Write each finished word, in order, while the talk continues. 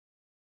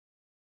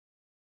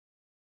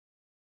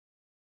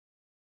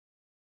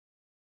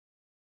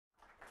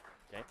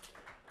Okay.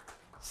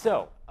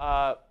 So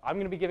I'm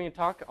going to be giving a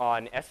talk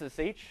on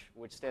SSH,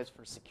 which stands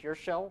for Secure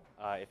Shell,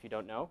 if you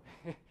don't know.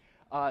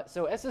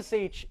 So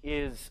SSH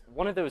is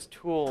one of those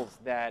tools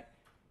that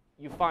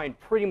you find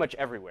pretty much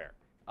everywhere.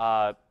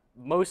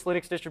 Most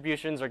Linux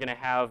distributions are going to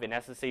have an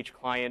SSH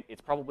client.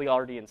 It's probably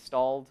already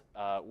installed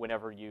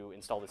whenever you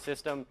install the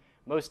system.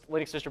 Most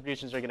Linux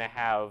distributions are going to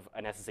have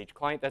an SSH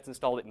client that's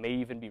installed. It may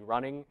even be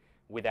running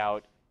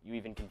without you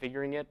even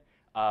configuring it.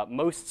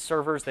 Most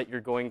servers that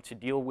you're going to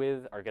deal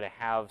with are going to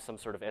have some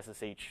sort of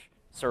SSH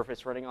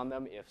service running on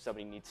them if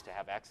somebody needs to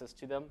have access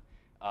to them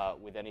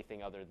with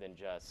anything other than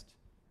just,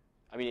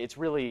 I mean, it's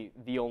really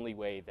the only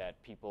way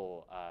that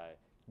people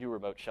do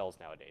remote shells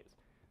nowadays.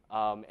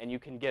 And you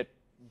can get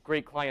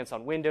great clients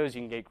on Windows.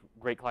 You can get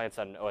great clients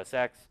on OS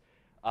X.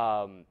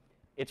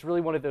 It's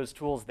really one of those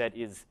tools that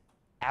is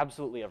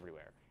absolutely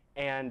everywhere.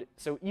 And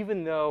so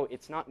even though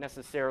it's not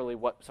necessarily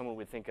what someone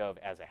would think of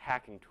as a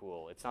hacking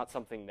tool, it's not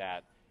something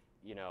that,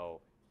 you know,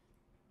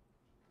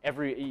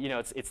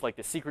 it's like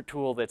the secret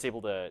tool that's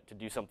able to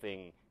do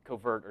something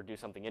covert or do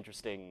something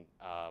interesting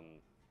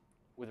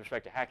with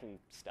respect to hacking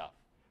stuff.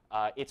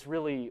 It's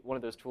really one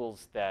of those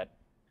tools that,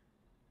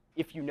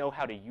 if you know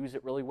how to use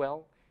it really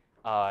well,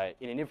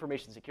 in an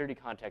information security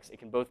context, it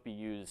can both be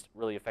used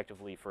really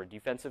effectively for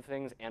defensive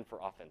things and for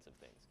offensive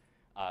things,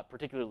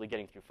 particularly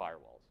getting through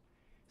firewalls.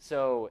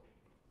 So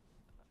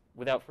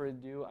without further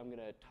ado, I'm going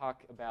to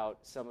talk about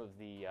some of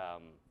the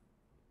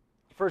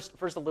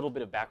first a little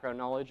bit of background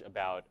knowledge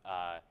about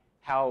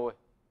how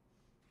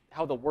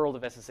the world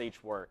of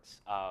SSH works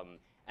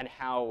and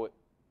how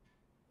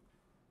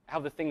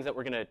the things that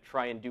we're going to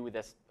try and do with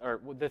this,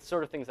 or the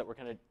sort of things that we're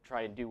going to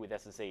try and do with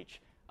SSH,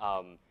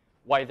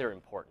 why they're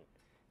important.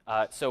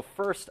 So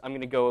first, I'm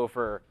going to go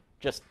over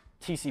just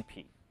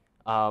TCP.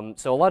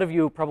 So a lot of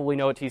you probably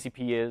know what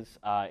TCP is.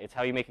 It's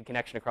how you make a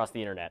connection across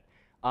the internet.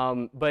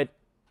 But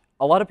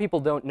a lot of people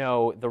don't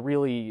know the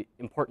really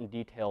important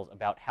details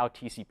about how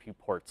TCP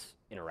ports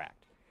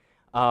interact.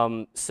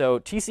 So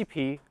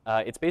TCP,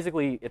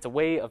 it's a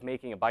way of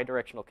making a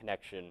bidirectional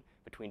connection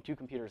between two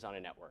computers on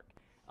a network.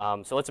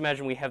 So let's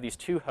imagine we have these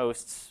two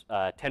hosts,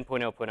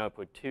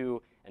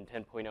 10.0.0.2 and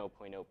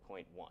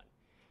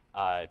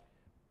 10.0.0.1.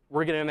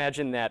 We're going to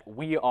imagine that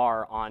we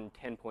are on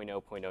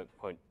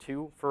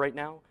 10.0.0.2 for right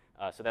now.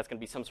 So that's going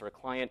to be some sort of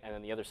client, and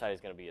then the other side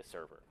is going to be a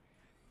server.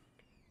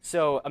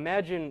 So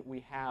imagine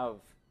we have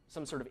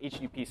some sort of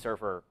HTTP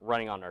server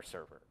running on our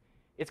server.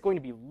 It's going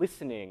to be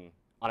listening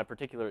on a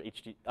particular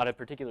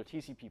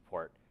TCP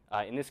port,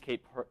 in this case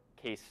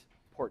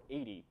port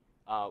 80,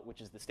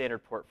 which is the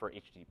standard port for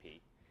HTTP.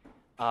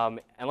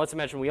 And let's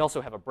imagine we also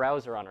have a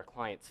browser on our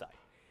client side.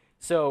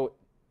 So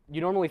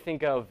you normally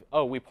think of,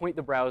 oh, we point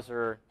the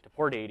browser to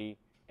port 80,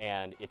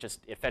 and it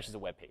fetches a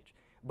web page.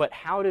 But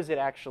how does it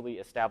actually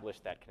establish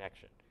that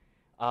connection?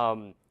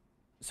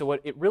 So what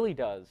it really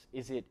does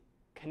is it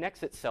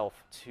connects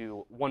itself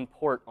to one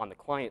port on the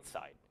client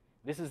side.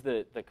 This is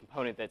the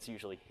component that's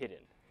usually hidden.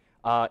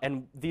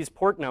 And these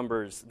port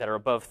numbers that are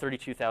above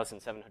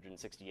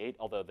 32,768,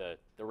 although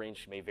the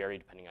range may vary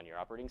depending on your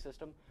operating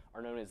system,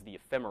 are known as the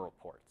ephemeral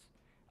ports.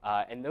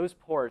 And those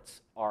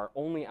ports are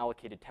only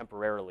allocated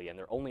temporarily, and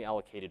they're only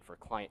allocated for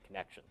client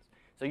connections.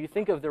 So you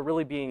think of there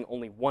really being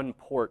only one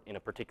port in a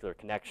particular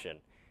connection,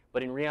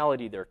 but in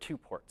reality there are two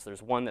ports.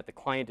 There's one that the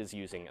client is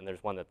using, and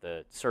there's one that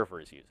the server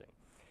is using.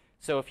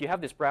 So if you have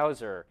this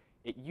browser,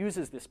 it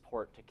uses this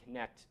port to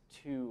connect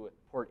to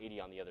port 80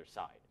 on the other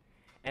side.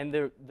 And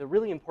the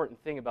really important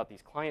thing about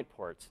these client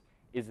ports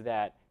is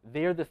that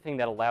they're the thing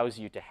that allows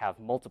you to have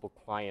multiple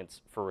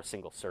clients for a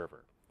single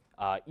server,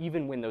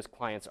 even when those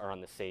clients are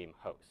on the same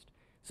host.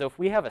 So if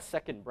we have a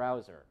second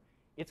browser,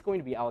 it's going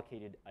to be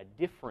allocated a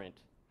different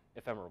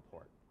ephemeral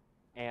port.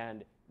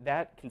 And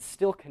that can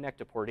still connect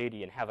to port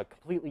 80 and have a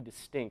completely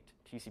distinct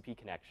TCP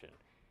connection.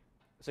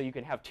 So you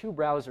can have two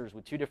browsers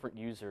with two different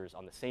users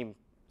on the same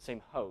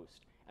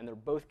host, and they're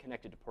both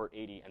connected to port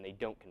 80, and they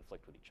don't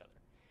conflict with each other.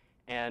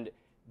 And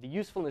the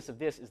usefulness of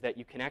this is that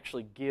you can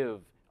actually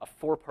give a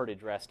 4-part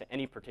address to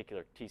any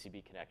particular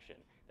TCP connection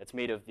that's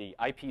made of the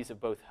IPs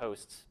of both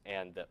hosts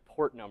and the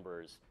port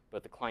numbers,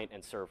 both the client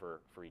and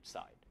server, for each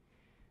side.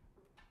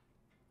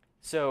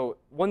 So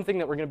one thing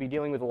that we're going to be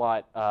dealing with a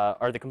lot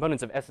are the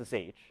components of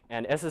SSH.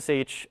 And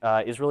SSH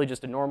is really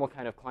just a normal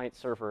kind of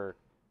client-server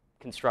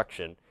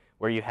construction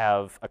where you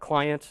have a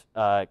client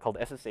called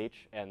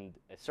SSH and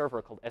a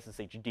server called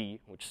SSHD,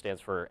 which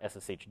stands for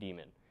SSH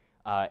daemon.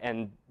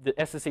 And the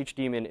SSH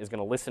daemon is going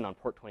to listen on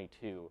port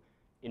 22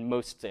 in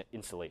most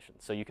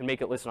installations. So you can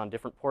make it listen on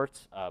different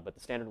ports, but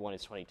the standard one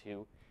is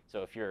 22.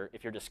 So if you're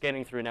just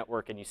scanning through a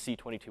network and you see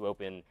 22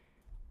 open,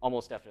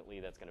 almost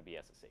definitely that's going to be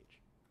SSH.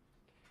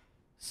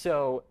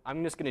 So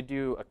I'm just going to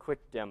do a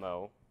quick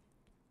demo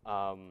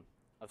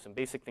of some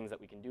basic things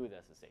that we can do with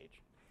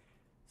SSH.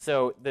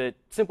 So the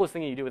simplest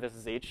thing you do with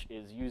SSH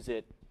is use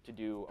it to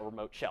do a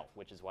remote shell,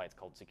 which is why it's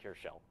called Secure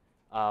Shell.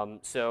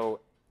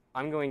 So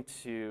I'm going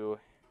to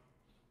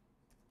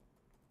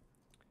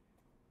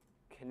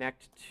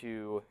connect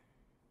to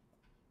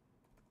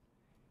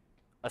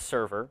a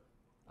server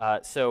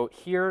So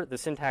here, the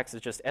syntax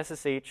is just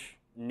SSH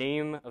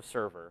name of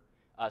server.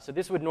 So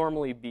this would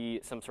normally be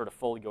some sort of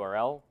full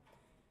URL.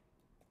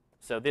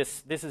 So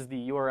this is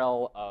the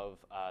URL of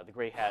the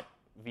Grey Hat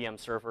VM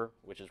server,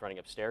 which is running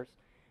upstairs.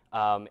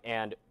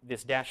 And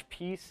this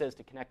 -p says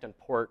to connect on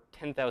port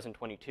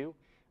 10,022.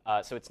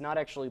 So it's not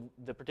actually,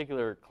 the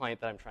particular client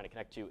that I'm trying to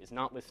connect to is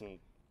not listening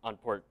on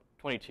port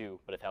 22,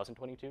 but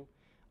 1022.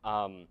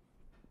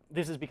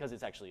 This is because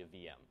it's actually a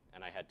VM,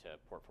 and I had to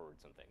port forward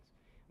some things.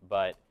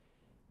 But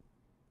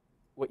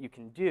what you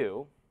can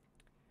do,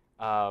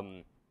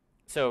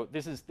 so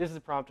this is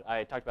a prompt.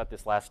 I talked about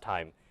this last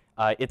time.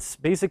 It's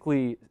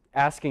basically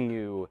asking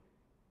you,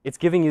 it's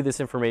giving you this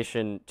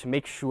information to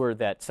make sure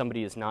that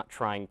somebody is not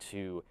trying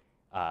to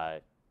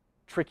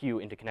trick you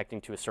into connecting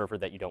to a server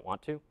that you don't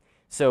want to.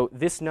 So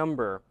this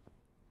number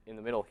in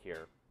the middle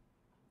here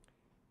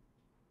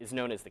is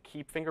known as the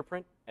keep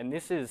fingerprint, and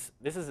this is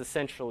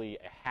essentially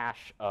a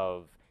hash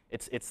of,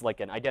 it's like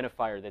an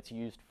identifier that's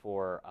used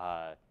for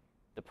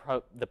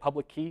the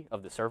public key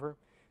of the server.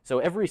 So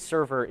every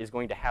server is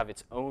going to have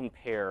its own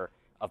pair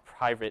of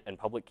private and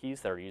public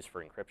keys that are used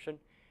for encryption.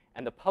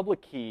 And the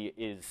public key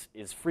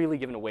is freely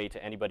given away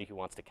to anybody who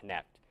wants to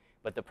connect.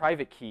 But the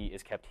private key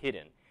is kept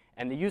hidden.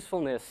 And the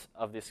usefulness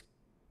of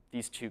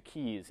these two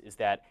keys is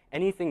that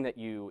anything that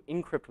you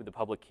encrypt with the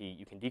public key,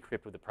 you can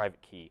decrypt with the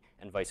private key,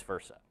 and vice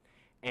versa.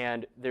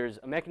 And there's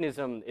a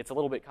mechanism, it's a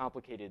little bit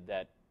complicated,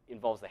 that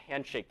involves the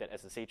handshake that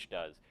SSH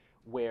does,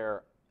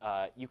 where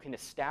you can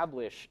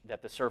establish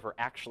that the server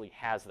actually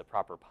has the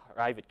proper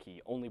private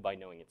key only by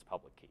knowing its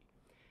public key.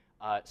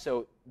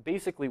 So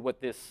basically what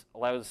this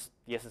allows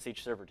the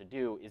SSH server to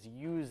do is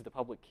use the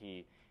public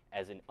key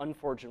as an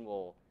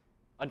unforgeable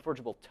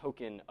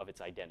token of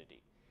its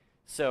identity.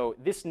 So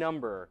this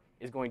number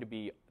is going to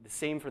be the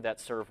same for that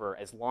server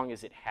as long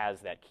as it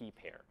has that key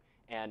pair.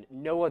 And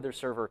no other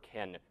server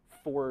can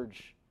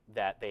forge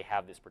that they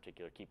have this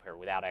particular key pair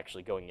without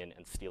actually going in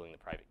and stealing the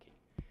private key.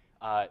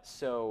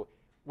 So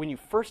when you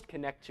first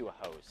connect to a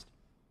host,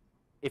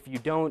 if you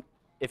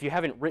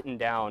haven't written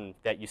down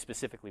that you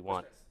specifically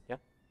want, yeah?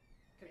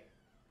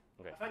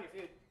 Come here. Okay. I found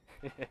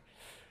your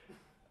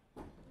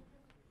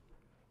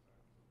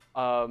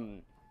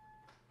food.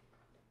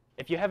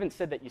 If you haven't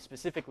said that you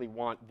specifically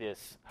want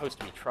this host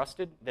to be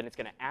trusted, then it's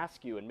going to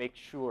ask you and make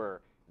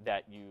sure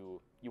that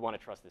you want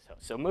to trust this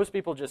host. So most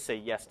people just say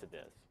yes to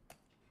this.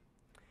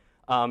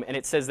 And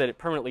it says that it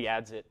permanently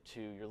adds it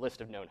to your list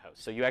of known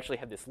hosts. So you actually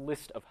have this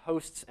list of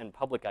hosts and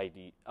public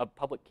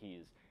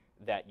keys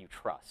that you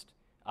trust.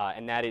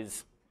 And that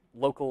is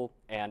local,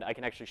 and I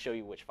can actually show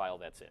you which file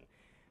that's in.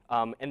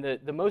 And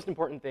the most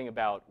important thing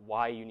about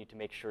why you need to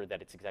make sure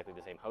that it's exactly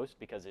the same host,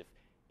 because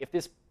if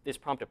this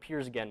prompt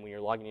appears again when you're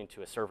logging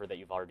into a server that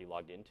you've already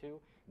logged into,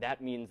 that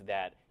means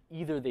that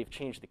either they've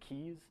changed the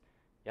keys.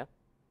 Yeah?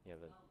 You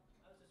have a, I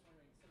was just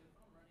wondering, so if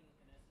I'm running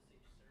an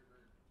SSH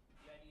server,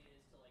 the idea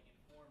is to like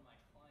inform my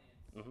clients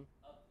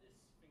of this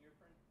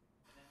fingerprint,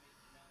 and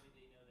that way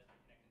they know that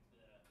they're connected to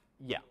the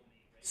yeah. real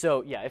me, right?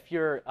 So yeah,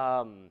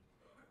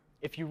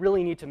 if you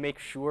really need to make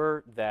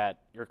sure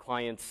that your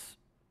clients'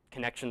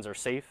 connections are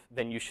safe,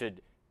 then you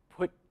should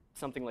put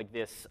something like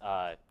this.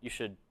 You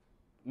should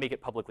make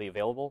it publicly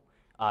available,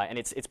 and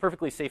it's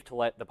perfectly safe to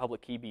let the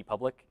public key be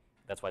public.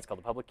 That's why it's called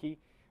the public key.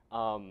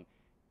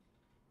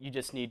 You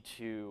just need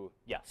to,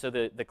 yeah, so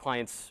the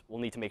clients will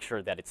need to make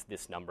sure that it's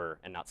this number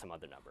and not some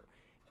other number.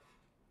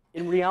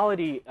 In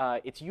reality,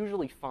 it's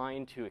usually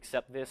fine to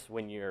accept this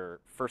when you're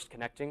first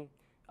connecting,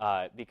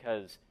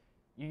 because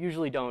you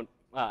usually don't,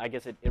 I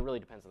guess it really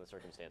depends on the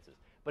circumstances.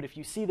 But if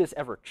you see this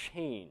ever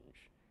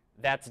change,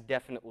 that's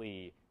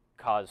definitely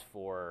cause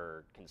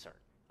for concern.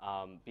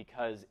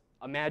 Because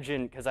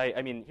imagine, because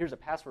I mean, here's a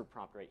password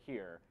prompt right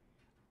here.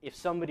 If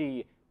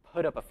somebody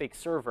put up a fake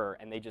server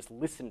and they just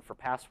listened for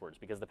passwords,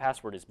 because the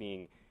password is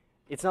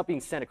it's not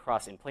being sent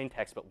across in plain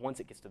text, but once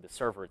it gets to the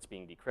server, it's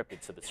being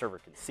decrypted so the server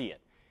can see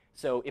it.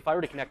 So if I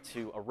were to connect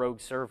to a rogue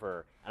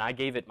server and I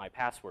gave it my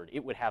password,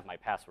 it would have my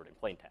password in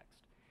plain text,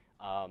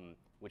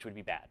 which would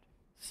be bad.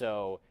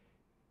 So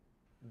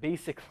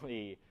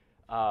basically,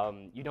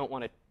 you don't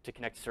want to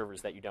connect to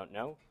servers that you don't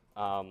know,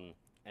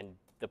 and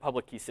the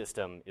public key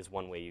system is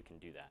one way you can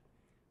do that.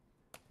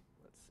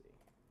 Let's see.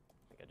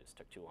 I think I just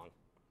took too long.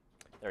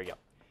 There we go.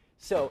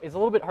 So it's a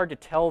little bit hard to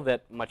tell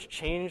that much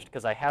changed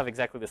because I have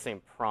exactly the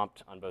same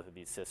prompt on both of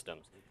these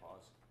systems. Can we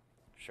pause?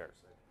 Sure.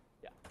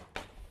 Yeah.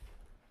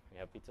 You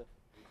have pizza?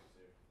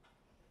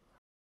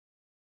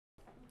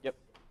 Yep.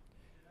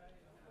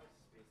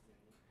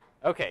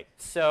 Okay.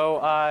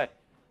 So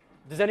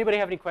does anybody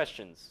have any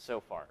questions so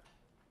far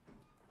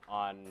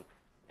on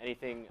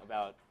anything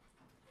about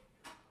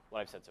what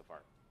I've said so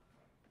far?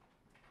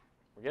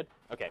 We're good?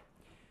 Okay.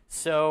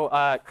 So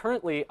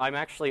currently, I'm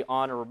actually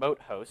on a remote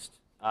host.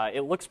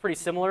 It looks pretty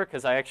similar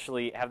because I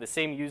actually have the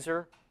same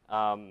user.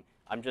 I'm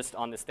just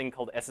on this thing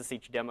called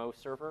SSH demo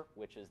server,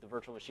 which is the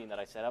virtual machine that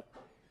I set up.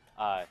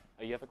 Oh,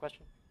 you have a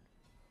question?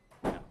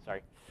 No,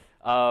 sorry.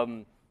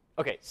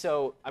 Okay,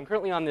 so I'm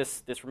currently on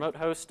this remote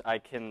host. I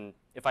can,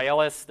 if I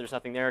ls, there's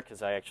nothing there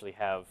because I actually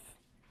have,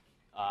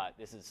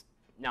 this is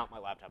not my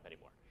laptop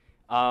anymore.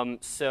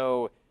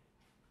 So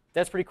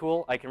that's pretty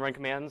cool. I can run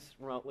commands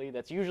remotely.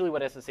 That's usually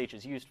what SSH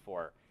is used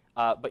for.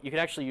 But you can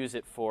actually use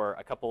it for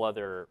a couple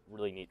other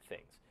really neat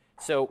things.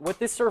 So what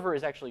this server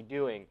is actually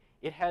doing,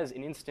 it has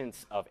an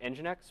instance of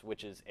Nginx,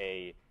 which is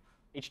a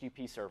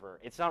HTTP server.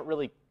 It's not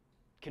really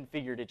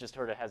configured. It just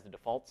sort of has the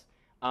defaults.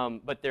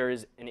 But there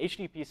is an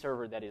HTTP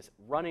server that is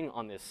running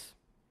on this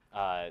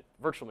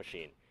virtual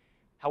machine.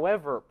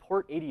 However,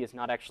 port 80 is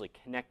not actually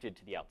connected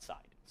to the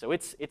outside. So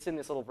it's in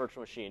this little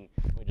virtual machine.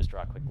 Let me just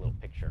draw a quick little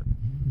picture.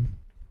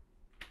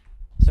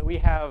 So we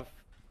have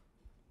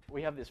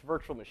this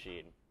virtual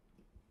machine.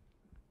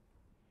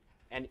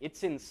 And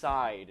it's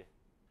inside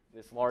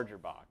this larger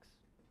box.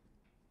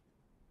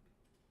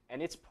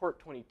 And its port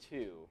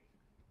 22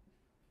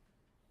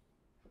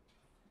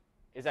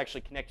 is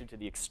actually connected to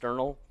the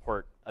external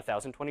port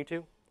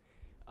 1022.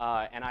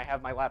 And I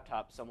have my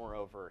laptop somewhere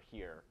over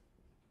here.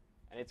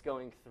 And it's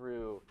going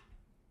through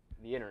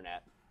the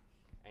internet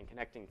and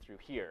connecting through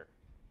here.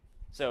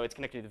 So it's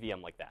connected to the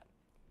VM like that.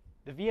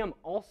 The VM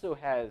also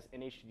has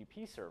an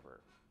HTTP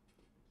server.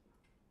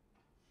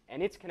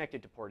 And it's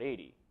connected to port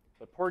 80.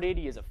 But port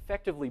 80 is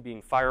effectively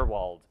being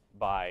firewalled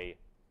by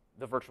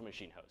the virtual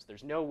machine host.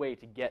 There's no way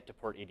to get to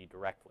port 80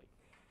 directly.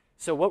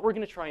 So what we're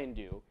going to try and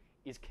do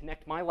is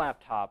connect my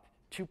laptop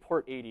to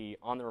port 80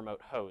 on the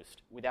remote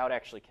host without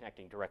actually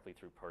connecting directly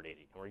through port 80.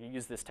 And we're going to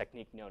use this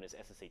technique known as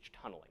SSH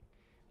tunneling.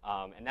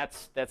 And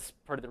that's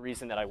part of the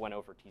reason that I went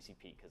over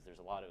TCP, because there's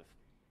a lot of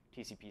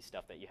TCP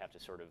stuff that you have to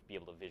sort of be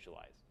able to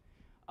visualize.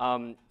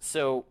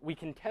 So we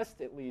can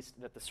test at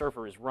least that the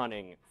server is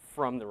running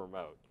from the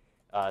remote.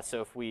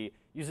 So if we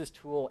use this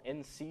tool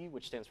NC,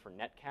 which stands for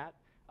netcat,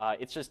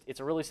 it's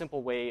a really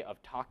simple way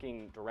of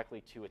talking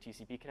directly to a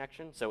TCP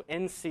connection. So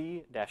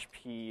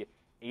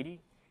NC-P80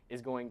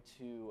 is going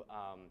to,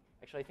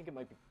 actually I think it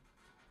might be,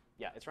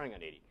 yeah, it's running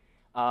on 80.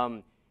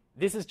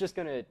 This is just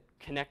going to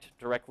connect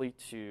directly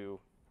to,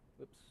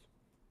 oops,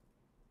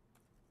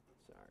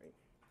 sorry.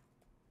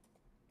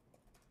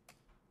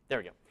 There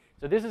we go.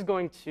 So this is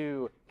going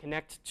to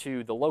connect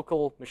to the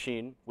local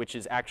machine, which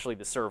is actually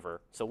the server.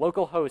 So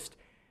localhost,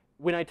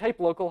 when I type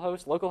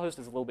localhost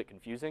is a little bit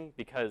confusing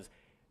because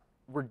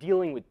we're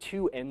dealing with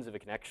two ends of a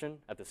connection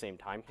at the same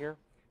time here.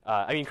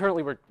 I mean,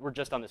 currently we're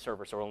just on the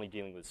server, so we're only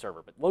dealing with the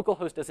server. But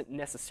localhost doesn't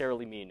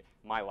necessarily mean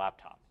my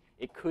laptop.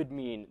 It could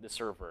mean the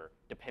server,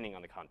 depending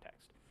on the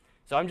context.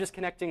 So I'm just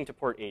connecting to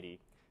port 80.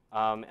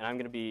 And I'm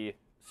going to be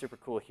super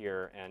cool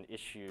here and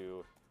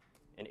issue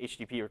an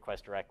HTTP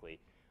request directly.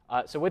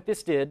 So what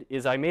this did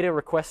is I made a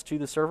request to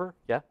the server.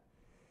 Yeah?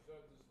 So does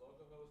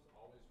localhost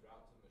always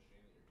route to the machine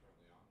that you're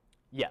currently on?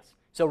 Yes.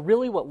 So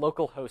really what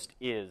localhost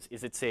is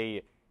it's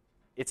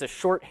a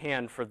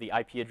shorthand for the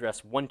IP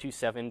address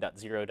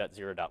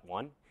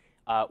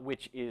 127.0.0.1,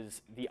 which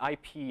is the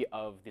IP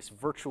of this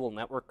virtual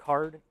network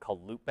card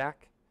called loopback.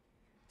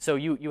 So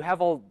you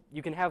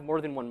can have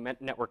more than one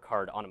network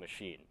card on a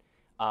machine.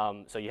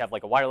 So you have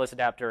like a wireless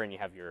adapter, and you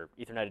have your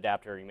Ethernet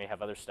adapter, you may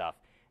have other stuff.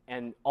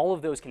 And all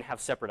of those can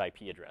have separate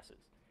IP addresses.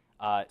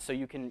 So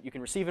you can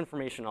receive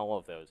information on all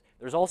of those.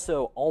 There's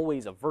also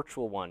always a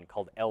virtual one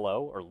called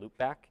LO, or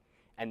loopback.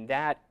 And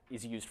that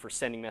is used for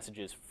sending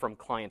messages from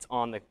clients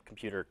on the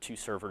computer to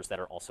servers that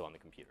are also on the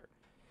computer.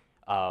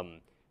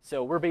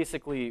 So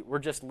we're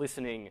just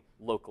listening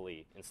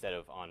locally instead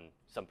of on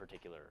some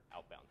particular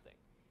outbound thing.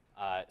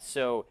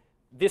 So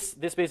this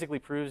basically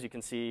proves, you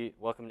can see,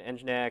 welcome to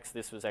Nginx.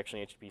 This was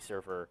actually an HTTP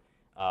server.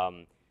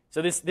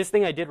 So this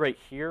thing I did right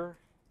here,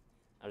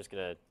 I'm just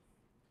going to,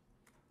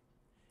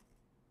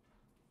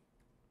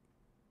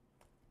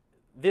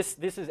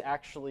 this is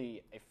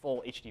actually a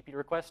full HTTP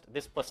request.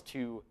 This plus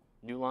 2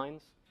 new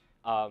lines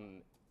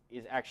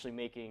is actually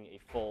making a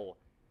full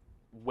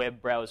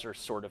web browser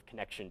sort of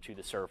connection to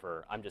the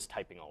server. I'm just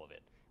typing all of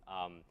it.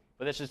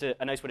 But that's just a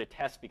nice way to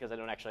test because I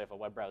don't actually have a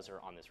web browser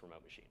on this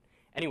remote machine.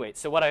 Anyway,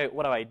 so what I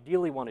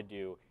ideally want to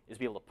do is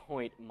be able to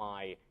point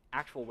my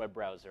actual web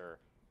browser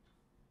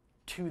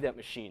to that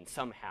machine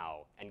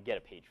somehow and get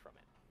a page from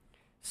it.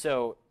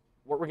 So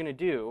what we're going to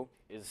do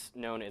is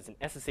known as an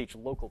SSH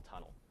local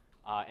tunnel.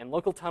 And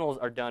local tunnels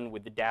are done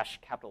with the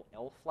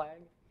 --L flag.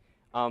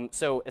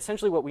 So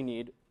essentially what we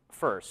need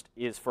first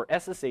is for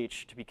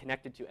SSH to be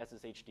connected to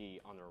SSHD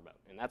on the remote.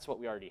 And that's what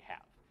we already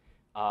have.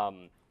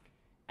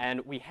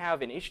 And we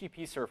have an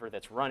HTTP server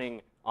that's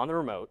running on the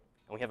remote.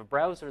 And we have a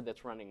browser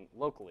that's running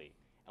locally.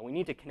 And we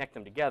need to connect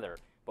them together.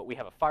 But we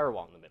have a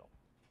firewall in the middle.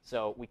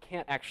 So we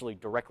can't actually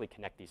directly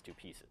connect these two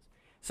pieces.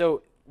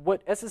 So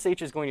what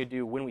SSH is going to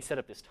do when we set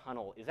up this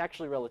tunnel is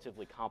actually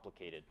relatively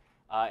complicated.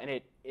 And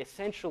it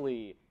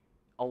essentially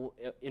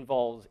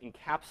involves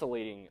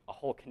encapsulating a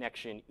whole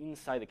connection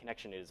inside the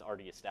connection that is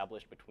already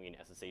established between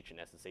SSH and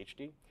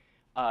SSHD.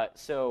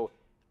 So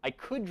I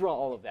could draw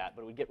all of that,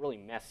 but it would get really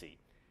messy.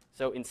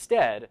 So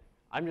instead,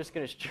 I'm just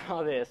going to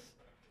draw this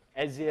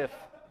as if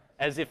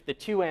the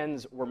two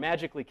ends were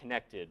magically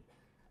connected.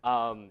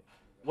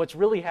 What's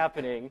really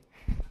happening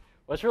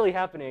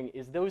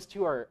is those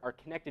two are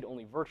connected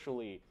only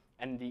virtually,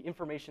 and the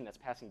information that's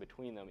passing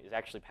between them is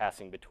actually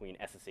passing between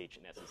SSH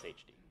and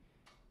SSHD.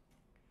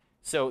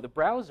 So the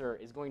browser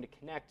is going to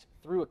connect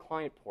through a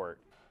client port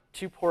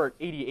to port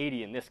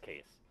 8080 in this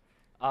case.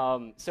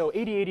 So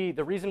 8080,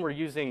 the reason we're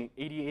using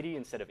 8080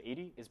 instead of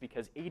 80 is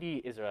because 80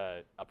 is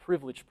a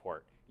privileged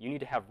port. You need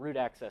to have root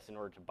access in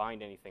order to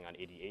bind anything on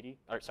 8080,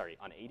 or sorry,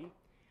 on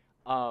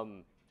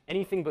 80.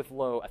 Anything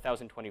below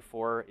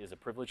 1024 is a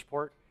privileged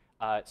port.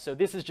 So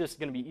this is just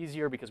going to be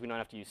easier because we don't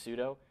have to use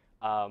sudo.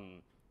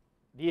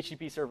 The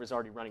HTTP server is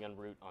already running on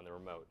root on the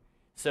remote.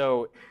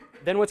 So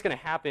then what's going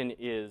to happen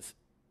is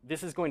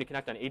this is going to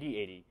connect on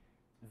 8080.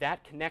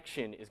 That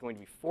connection is going to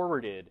be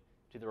forwarded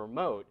to the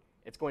remote.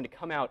 It's going to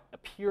come out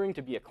appearing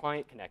to be a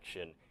client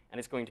connection, and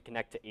it's going to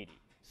connect to 80.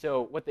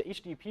 So what the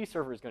HTTP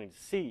server is going to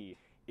see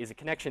is a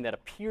connection that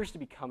appears to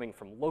be coming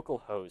from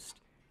localhost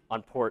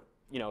on port,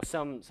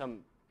 some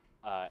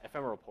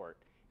ephemeral port.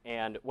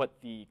 And what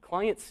the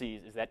client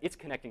sees is that it's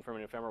connecting from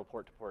an ephemeral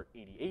port to port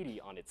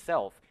 8080 on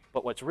itself,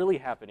 but what's really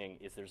happening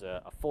is there's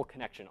a full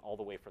connection all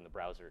the way from the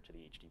browser to the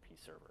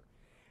HTTP server.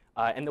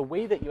 And the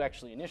way that you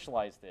actually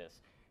initialize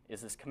this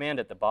is this command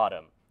at the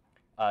bottom.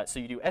 So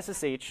you do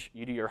SSH,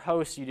 you do your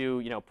host, you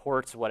do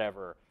ports,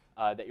 whatever,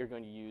 that you're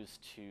going to use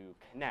to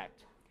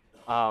connect.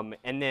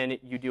 And then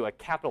you do a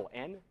capital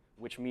N,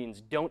 which means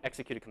don't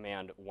execute a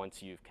command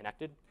once you've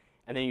connected.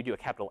 And then you do a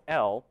capital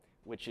L,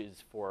 which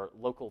is for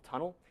local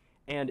tunnel.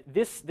 And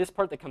this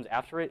part that comes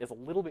after it is a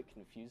little bit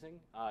confusing.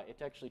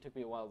 It actually took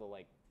me a while to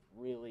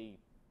really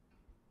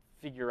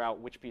figure out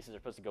which pieces are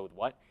supposed to go with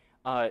what.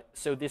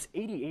 So this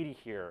 8080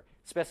 here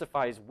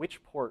specifies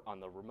which port on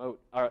the remote,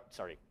 on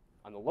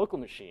the local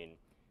machine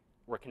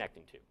we're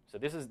connecting to. So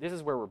this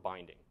is where we're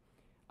binding.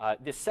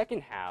 This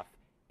second half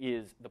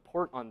is the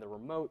port on the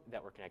remote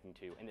that we're connecting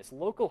to, and this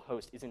local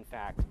host is in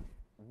fact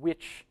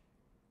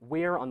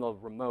where on the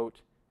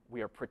remote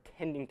we are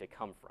pretending to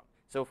come from.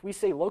 So if we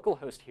say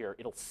localhost here,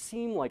 it'll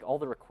seem like all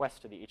the requests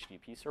to the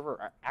HTTP server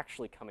are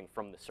actually coming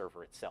from the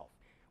server itself.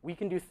 We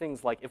can do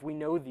things like, if we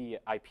know the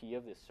IP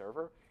of this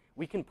server,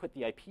 we can put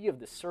the IP of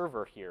the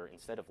server here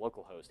instead of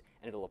localhost,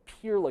 and it'll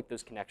appear like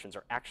those connections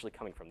are actually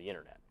coming from the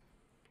internet.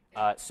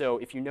 So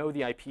if you know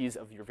the IPs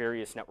of your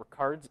various network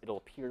cards, it'll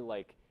appear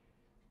like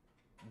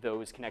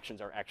those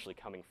connections are actually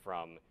coming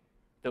from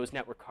those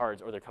network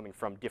cards, or they're coming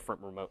from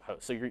different remote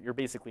hosts. So you're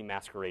basically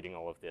masquerading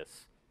all of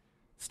this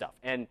stuff.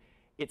 And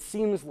it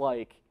seems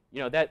like,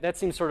 that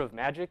seems sort of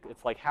magic.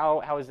 It's like,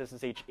 how is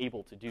SSH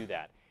able to do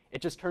that?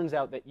 It just turns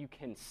out that you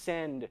can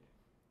send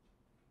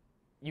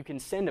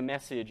a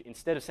message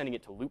instead of sending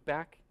it to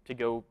loopback to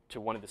go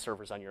to one of the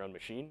servers on your own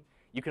machine.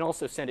 You can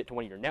also send it to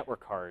one of your network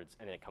cards,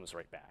 and then it comes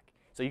right back.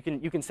 So you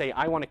can say,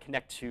 I want to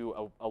connect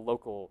to a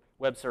local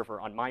web server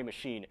on my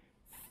machine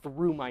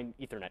through my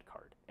Ethernet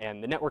card.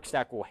 And the network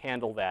stack will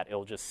handle that.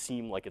 It'll just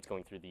seem like it's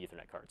going through the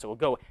Ethernet card. So it'll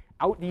go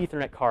out the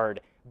Ethernet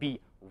card,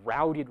 be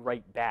routed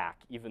right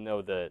back, even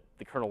though the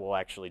kernel will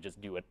actually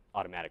just do it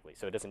automatically.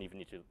 So it doesn't even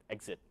need to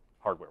exit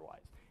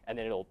hardware-wise. And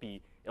then it'll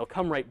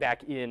come right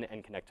back in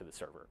and connect to the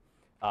server.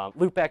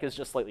 Loopback is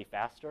just slightly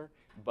faster,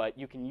 but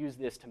you can use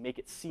this to make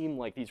it seem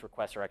like these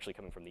requests are actually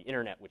coming from the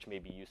internet, which may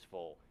be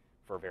useful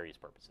for various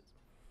purposes.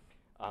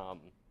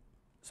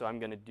 So I'm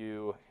going to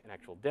do an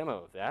actual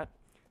demo of that.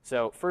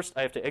 So first,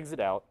 I have to exit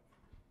out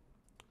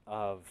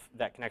of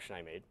that connection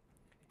I made.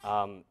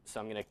 So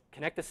I'm going to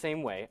connect the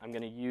same way. I'm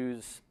going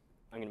to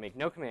make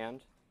no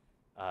command,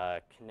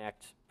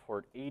 connect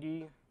port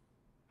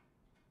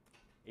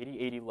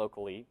 8080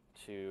 locally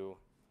to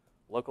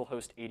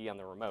localhost 80 on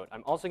the remote.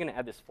 I'm also going to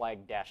add this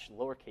flag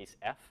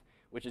 -f,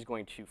 which is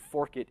going to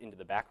fork it into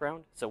the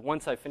background. So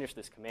once I finish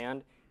this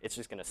command, it's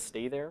just going to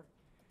stay there.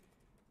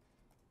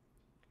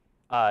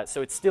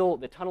 So it's still,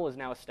 the tunnel is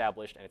now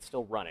established, and it's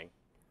still running.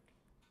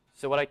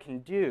 So what I can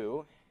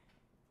do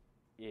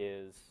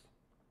is,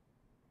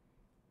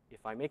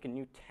 if I make a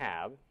new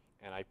tab,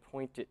 and I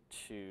point it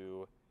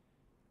to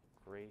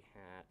gray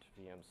hat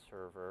VM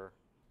server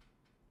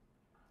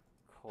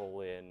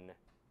colon,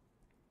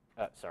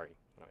 sorry,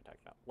 what am I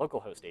talking about?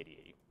 Localhost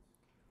 8080.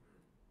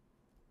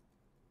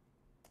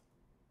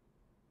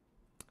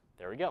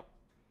 There we go.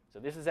 So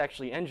this is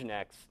actually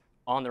Nginx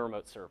on the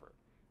remote server.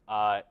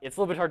 It's a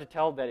little bit hard to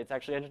tell that it's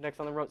actually Nginx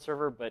on the remote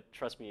server, but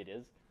trust me, it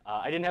is.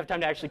 I didn't have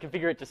time to actually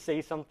configure it to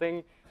say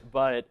something,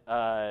 but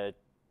I'm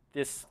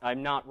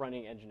not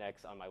running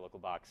Nginx on my local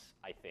box,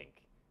 I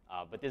think.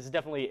 But this is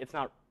definitely,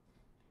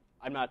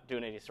 I'm not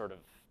doing any sort of,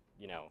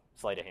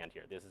 sleight of hand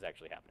here. This is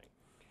actually happening.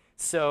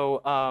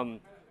 So,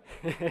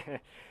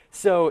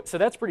 so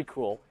that's pretty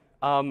cool.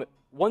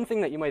 One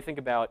thing that you might think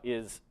about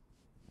is,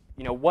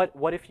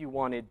 what if you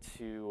wanted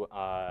to,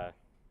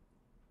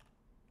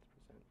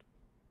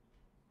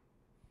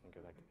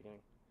 go back to the beginning.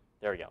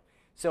 There we go.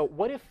 So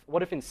what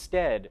if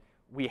instead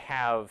we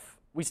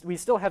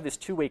still have this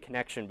two-way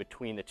connection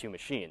between the two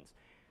machines,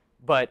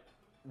 but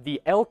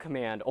the L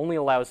command only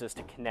allows us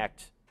to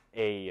connect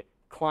a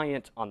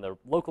client on the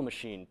local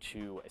machine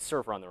to a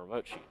server on the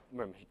remote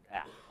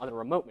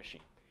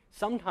machine.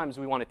 Sometimes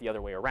we want it the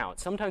other way around.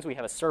 Sometimes we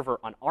have a server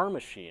on our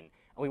machine,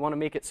 and we want to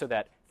make it so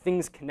that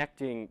things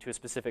connecting to a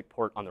specific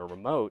port on the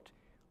remote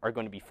are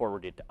going to be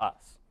forwarded to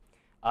us.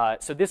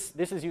 So this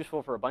is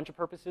useful for a bunch of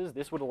purposes.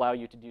 This would allow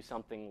you to do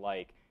something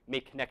like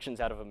make connections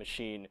out of a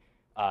machine,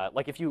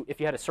 like if you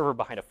had a server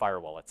behind a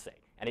firewall, let's say,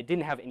 and it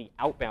didn't have any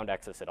outbound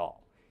access at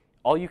all.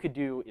 All you could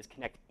do is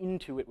connect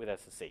into it with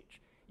SSH.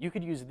 You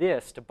could use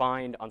this to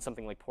bind on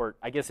something like port,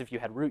 I guess if you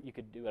had root, you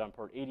could do it on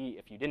port 80.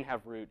 If you didn't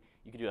have root,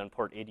 you could do it on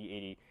port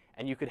 8080.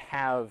 And you could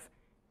have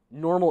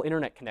normal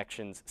internet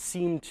connections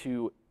seem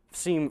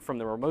from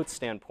the remote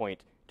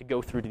standpoint to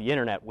go through to the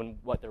internet when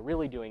what they're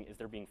really doing is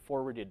they're being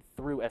forwarded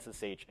through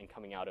SSH and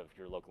coming out of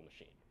your local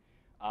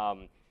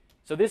machine.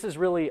 So this is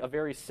really a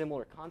very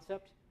similar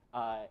concept.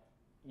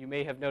 You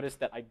may have noticed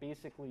that I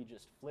basically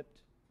just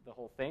flipped the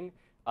whole thing.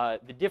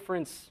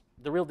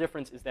 The real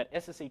difference is that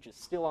SSH is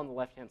still on the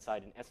left-hand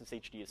side and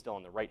SSHD is still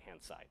on the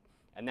right-hand side.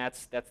 And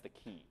that's the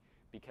key,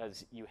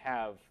 because you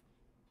have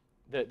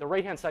the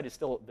right-hand side is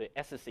still the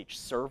SSH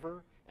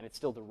server, and it's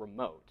still the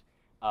remote.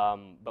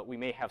 But we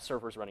may have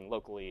servers running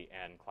locally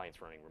and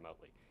clients running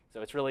remotely.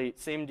 So it's really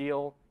same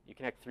deal. You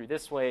connect through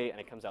this way, and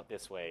it comes out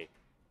this way.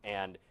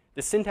 And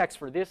the syntax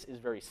for this is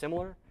very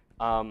similar.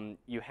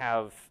 You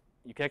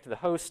connect to the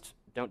host,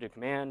 don't do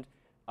command.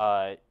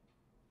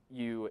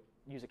 You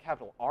use a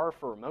capital R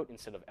for remote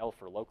instead of L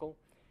for local.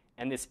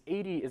 And this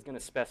 80 is going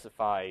to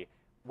specify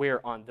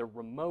where on the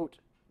remote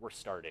we're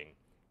starting.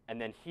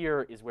 And then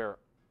here is where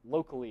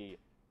locally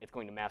it's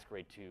going to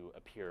masquerade to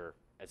appear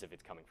as if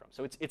it's coming from.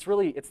 So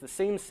it's the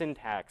same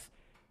syntax.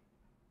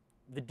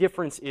 The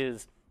difference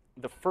is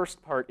the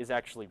first part is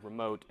actually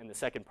remote and the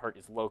second part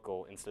is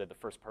local instead of the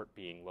first part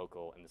being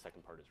local and the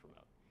second part is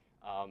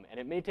remote. And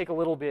it may take a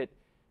little bit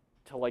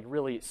to like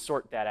really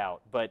sort that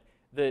out, but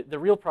the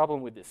real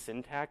problem with this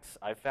syntax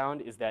I've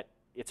found is that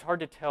it's hard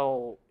to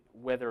tell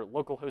whether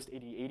localhost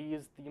 8080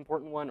 is the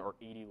important one or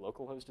 80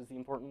 localhost is the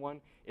important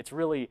one. It's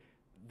really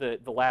the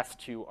last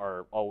two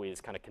are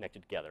always kind of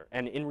connected together.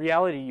 And in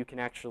reality, you can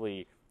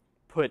actually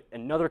put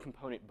another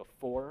component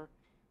before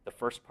the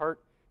first part.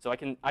 So I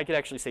could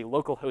actually say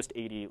localhost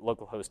 80,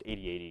 localhost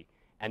 8080,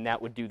 and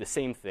that would do the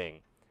same thing.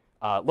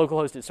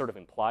 Localhost is sort of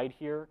implied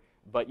here,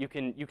 but you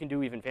can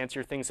do even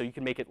fancier things. So you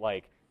can make it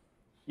like,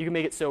 you can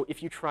make it so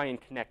if you try and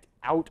connect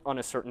out on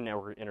a certain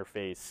network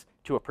interface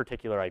to a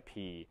particular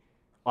IP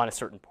on a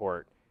certain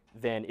port,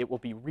 then it will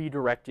be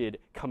redirected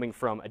coming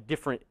from a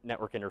different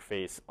network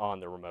interface on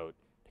the remote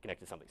to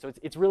connect to something. So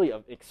it's really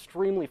an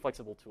extremely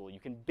flexible tool.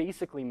 You can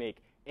basically make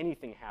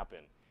anything happen.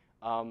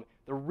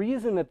 The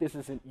reason that this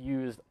isn't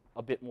used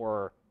a bit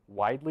more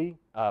widely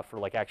for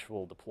like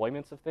actual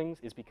deployments of things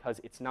is because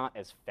it's not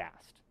as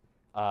fast.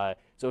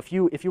 So if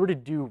you were to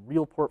do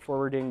real port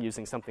forwarding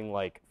using something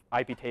like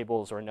IP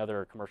tables or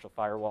another commercial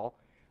firewall,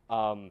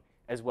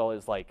 as well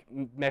as like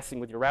messing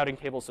with your routing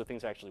tables so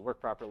things actually work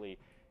properly,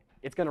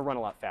 it's going to run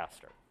a lot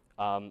faster.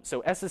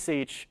 So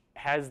SSH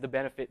has the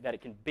benefit that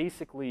it can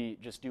basically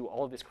just do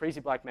all of this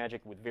crazy black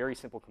magic with very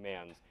simple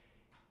commands.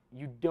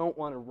 You don't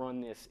want to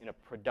run this in a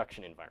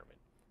production environment.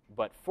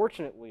 But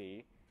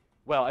fortunately,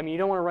 well, I mean, you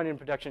don't want to run it in a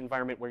production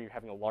environment where you're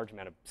having a large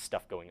amount of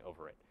stuff going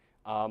over it.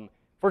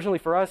 Fortunately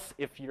for us,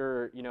 if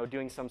you're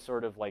doing some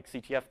sort of like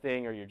CTF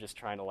thing or you're just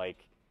trying to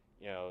like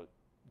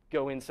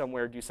go in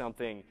somewhere, do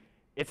something,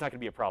 it's not going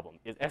to be a problem.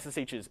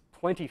 SSH is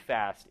plenty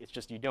fast. It's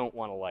just you don't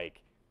want to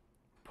like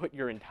put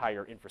your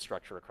entire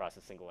infrastructure across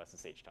a single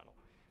SSH tunnel.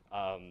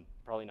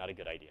 Probably not a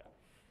good idea.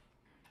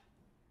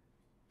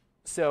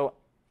 So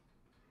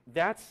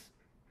that's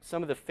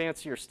some of the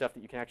fancier stuff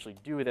that you can actually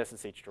do with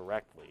SSH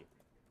directly.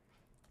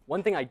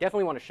 One thing I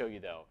definitely want to show you,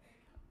 though.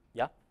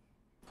 Yeah?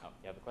 Oh,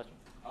 you have a question?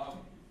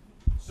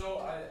 So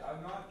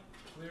I'm not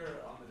clear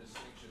on the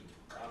distinction.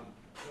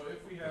 So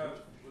if we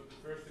have, with the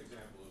first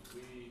example, if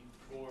we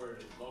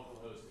forward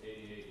localhost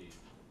 8080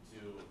 to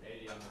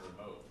 80 on the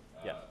remote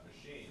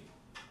machine,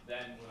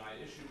 then when I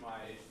issue my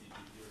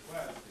HTTP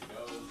request, it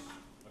goes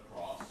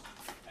across,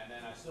 and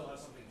then I still have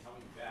something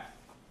coming back,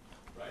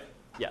 right?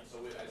 Yeah. So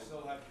I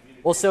still have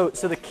communication. Well, so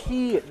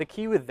the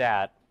key with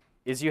that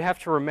is you have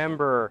to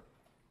remember.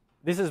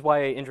 This is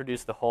why I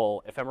introduced the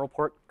whole ephemeral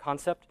port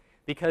concept,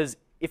 because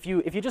if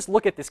you just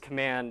look at this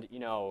command,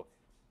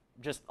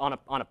 just on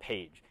a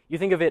page, you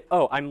think of it,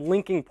 oh, I'm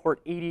linking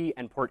port 80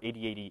 and port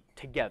 8080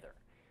 together.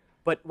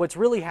 But what's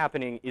really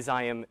happening is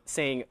I am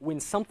saying when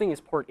something is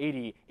port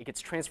 80, it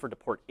gets transferred to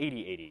port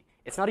 8080.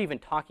 It's not even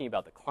talking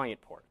about the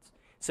client ports.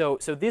 So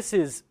this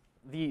is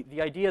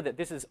the idea that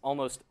this is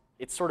almost,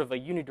 it's sort of a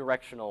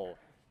unidirectional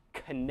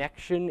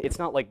connection. It's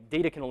not like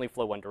data can only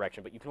flow one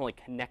direction, but you can only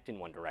connect in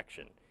one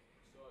direction.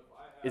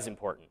 Is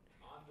important.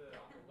 On the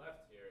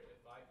left here,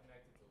 if I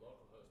connected to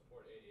localhost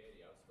port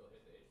 8080, I would still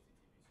hit the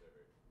HTTP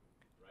server,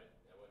 right?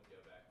 I wouldn't go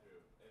back through.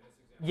 In this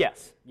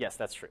example, yes,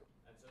 that's true.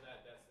 And so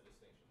that's the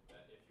distinction.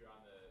 That if you're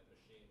on the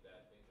machine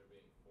that things are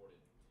being forwarded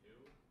to,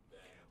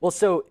 then well,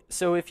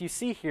 so if you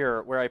see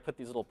here where I put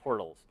these little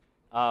portals,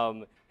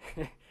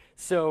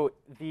 so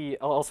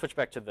I'll switch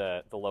back to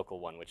the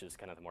local one, which is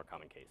kind of the more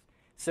common case.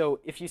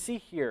 So if you see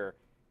here,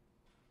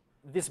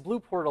 this blue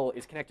portal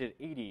is connected at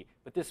 80,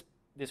 but this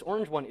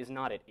orange one is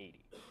not at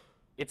 80.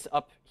 It's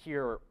up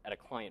here at a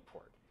client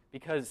port.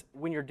 Because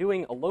when you're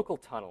doing a local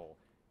tunnel,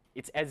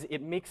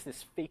 it makes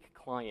this fake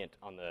client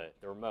on the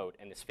remote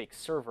and this fake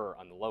server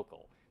on the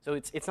local. So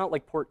it's not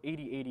like port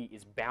 8080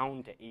 is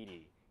bound to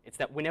 80. It's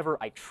that whenever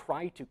I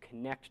try to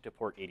connect to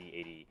port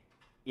 8080,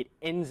 it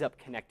ends up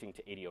connecting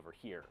to 80 over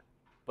here,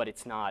 but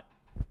it's not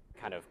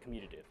kind of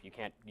commutative. You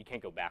can't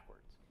go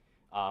backwards,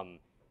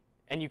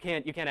 and you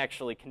can't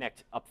actually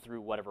connect up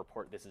through whatever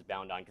port this is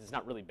bound on because it's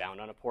not really bound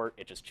on a port.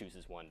 It just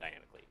chooses one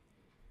dynamically.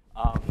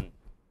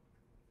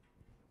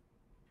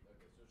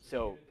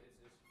 So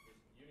it's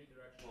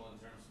unidirectional in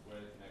terms of where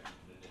the connection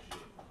should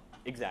initiate.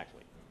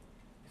 exactly.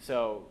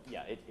 So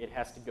yeah, it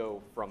has to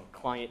go from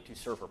client to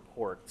server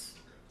ports,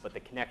 but the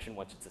connection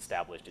once it's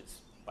established is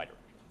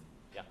bidirectional.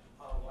 Yeah.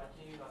 Why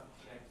can you not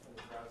connect from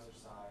the browser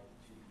side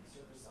to the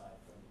server side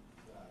from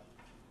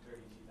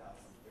 32,000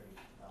 to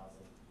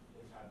 32,000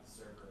 and have the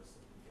server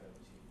simply go to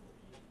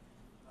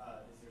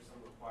 480? Is there some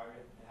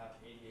requirement to have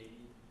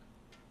 8080?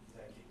 Does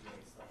that give you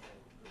like special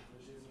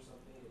privileges or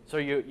something?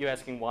 So you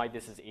asking why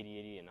this is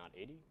 8080 and not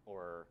 80,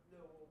 or?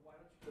 No, well, why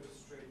don't you go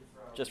straight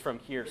from just from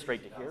here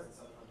straight to here?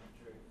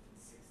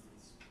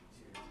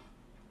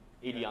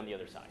 80 on the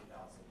other side.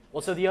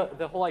 Well, so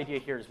the whole idea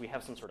here is we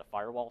have some sort of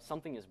firewall.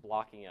 Something is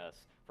blocking us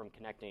from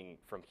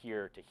connecting from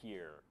here to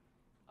here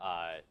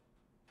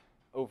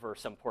over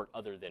some port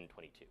other than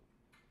 22.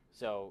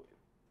 So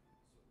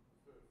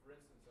for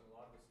instance, in a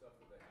lot of the stuff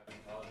that they have in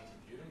intelligent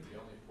computing,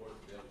 the only port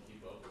that they'll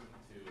keep open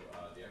to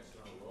the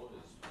external world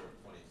is port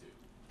 22.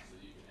 So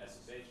you can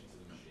SSH into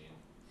the machine,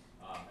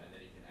 and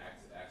then you can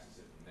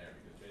access it from there,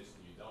 because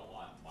basically you don't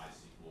want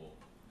MySQL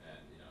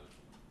and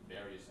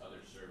various other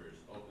servers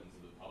open to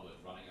the public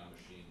running on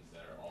machines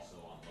that are also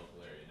on local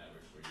area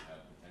networks where you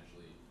have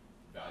potentially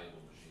valuable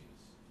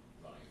machines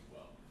running as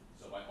well.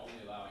 So by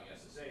only allowing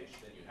SSH,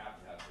 then you have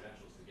to have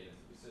credentials to get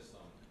into the system,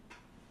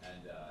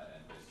 and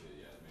basically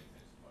it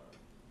maintains the firewall.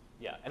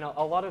 yeah, and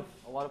a lot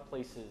of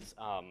places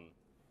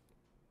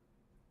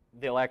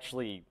they'll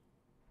actually,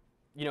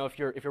 if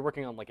you're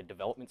working on like a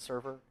development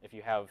server, if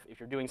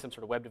you're doing some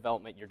sort of web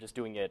development, you're just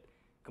doing it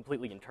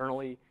completely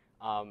internally,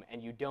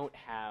 and you don't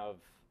have.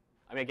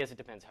 I mean, I guess it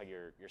depends how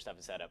your stuff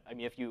is set up. I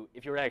mean, if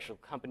you're an actual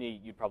company,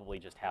 you'd probably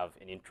just have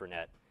an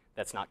intranet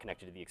that's not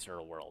connected to the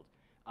external world.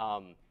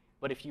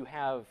 But if you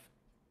have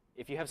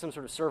some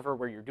sort of server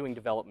where you're doing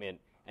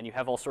development and you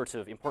have all sorts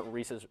of important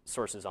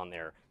resources on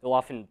there, they'll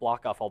often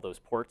block off all those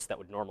ports that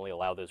would normally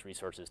allow those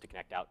resources to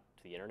connect out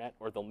to the internet,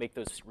 or they'll make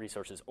those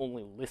resources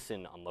only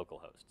listen on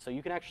localhost. So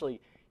you can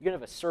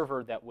have a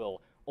server that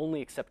will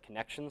only accept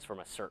connections from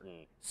a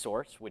certain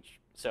source.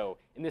 So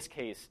in this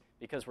case,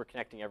 because we're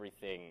connecting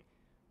everything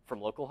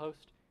from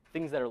localhost,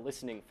 things that are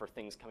listening for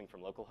things coming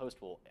from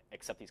localhost will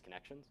accept these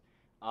connections.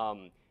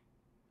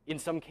 In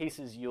some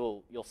cases,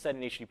 you'll set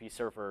an HTTP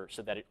server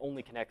so that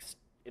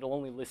it'll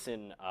only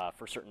listen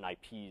for certain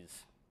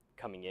IPs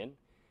coming in.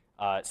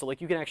 So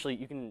like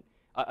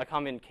a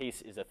common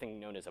case is a thing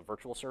known as a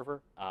virtual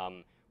server,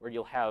 where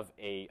you'll have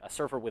a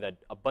server with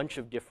a bunch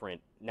of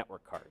different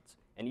network cards,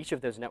 and each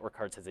of those network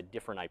cards has a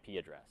different IP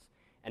address.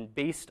 And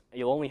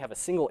you'll only have a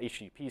single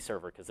HTTP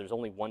server because there's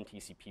only one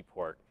TCP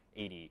port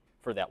 80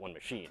 for that one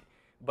machine.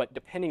 But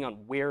depending on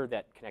where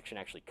that connection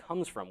actually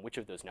comes from, which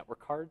of those network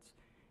cards,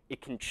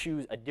 it can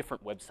choose a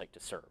different website to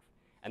serve.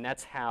 And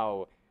that's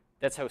how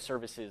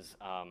services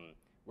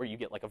where you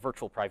get like a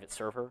virtual private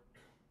server,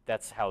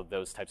 that's how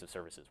those types of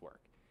services work.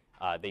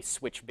 They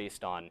switch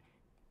based on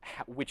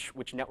which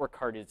network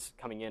card is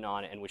coming in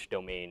on and which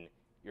domain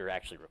you're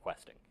actually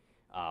requesting.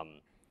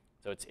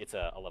 So it's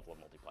a level of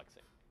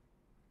multiplexing.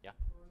 Yeah?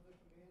 For the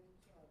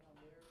commands down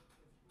there,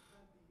 if you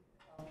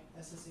have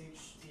the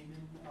SSH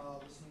daemon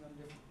listening on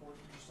different ports,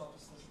 would you still have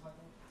to specify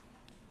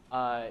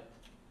that?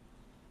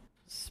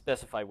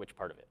 Specify which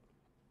part of it.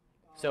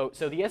 So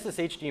the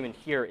SSH daemon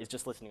here is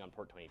just listening on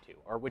port 22,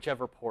 or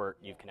whichever port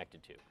you've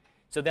connected to.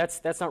 So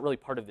that's not really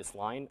part of this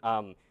line.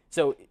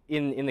 So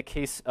in the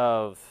case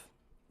of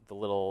the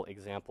little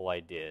example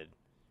I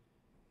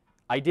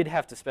did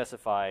have to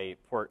specify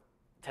port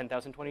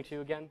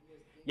 10,022 again.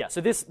 Yeah,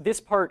 so this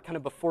part kind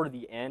of before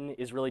the N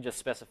is really just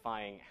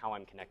specifying how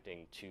I'm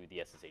connecting to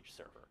the SSH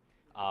server.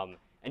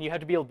 And you have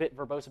to be a bit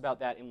verbose about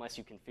that unless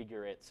you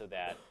configure it so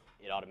that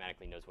it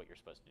automatically knows what you're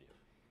supposed to do.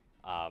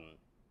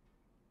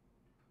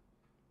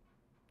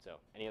 So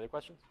any other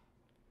questions?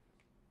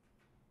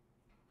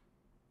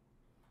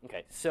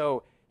 Okay,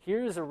 so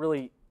here's a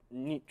really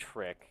neat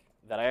trick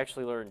that I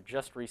actually learned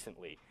just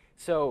recently.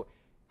 So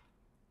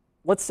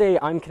let's say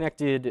I'm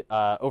connected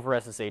over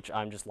SSH,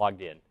 I'm just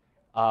logged in,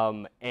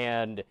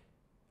 and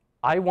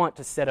I want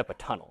to set up a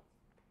tunnel.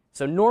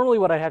 So normally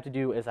what I'd have to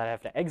do is I'd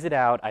have to exit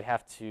out, I'd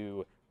have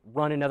to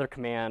run another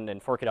command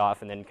and fork it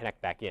off and then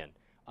connect back in.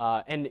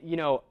 And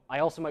I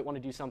also might want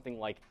to do something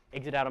like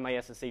exit out of my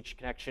SSH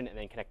connection and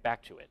then connect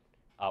back to it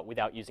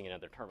without using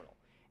another terminal.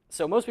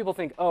 So most people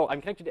think, oh,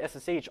 I'm connected to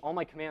SSH, all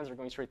my commands are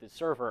going straight to the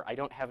server, I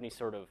don't have any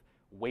sort of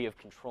way of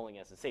controlling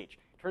SSH.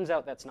 Turns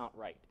out that's not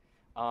right.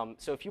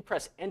 So if you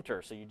press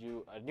enter, so you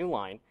do a new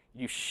line,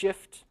 you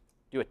shift,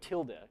 do a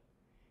tilde,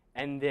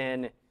 and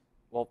then,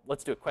 well,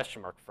 let's do a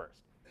question mark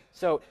first.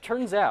 So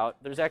turns out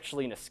there's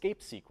actually an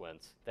escape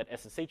sequence that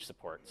SSH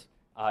supports.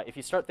 If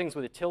you start things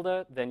with a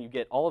tilde, then you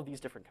get all of these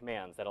different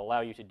commands that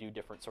allow you to do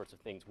different sorts of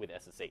things with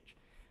SSH.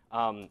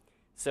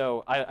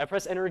 So I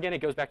press enter again, it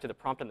goes back to the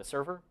prompt on the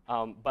server,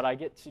 but I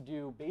get to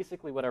do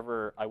basically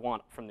whatever I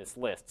want from this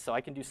list. So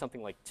I can do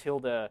something like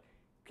tilde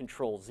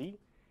control Z,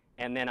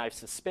 and then I've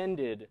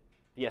suspended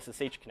the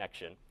SSH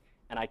connection,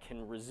 and I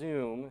can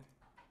resume,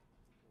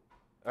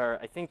 or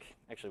I think,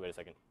 actually, wait a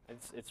second.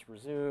 It's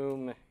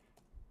resume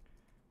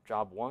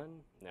job 1,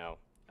 no,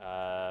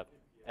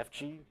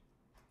 FG.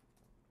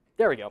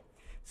 There we go.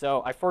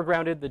 So I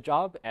foregrounded the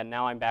job, and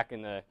now I'm back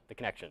in the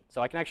connection.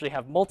 So I can actually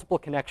have multiple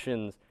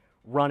connections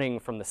running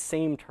from the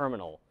same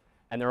terminal,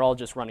 and they're all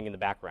just running in the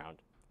background.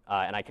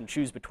 And I can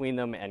choose between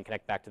them and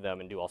connect back to them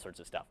and do all sorts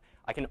of stuff.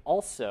 I can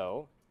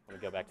also, let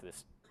me go back to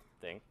this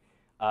thing.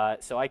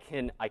 So I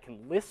can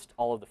list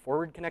all of the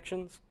forward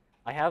connections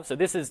I have. So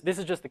this is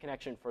just the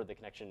connection for the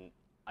connection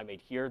I made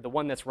here. The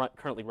one that's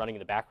currently running in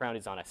the background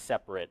is on a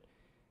separate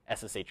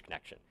SSH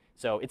connection.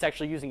 So it's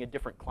actually using a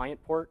different client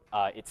port.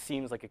 It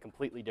seems like a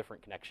completely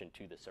different connection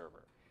to the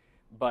server.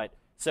 But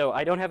so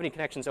I don't have any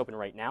connections open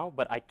right now,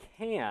 but I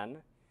can,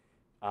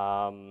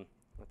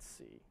 let's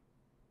see.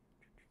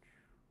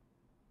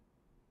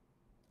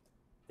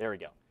 There we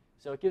go.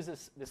 So it gives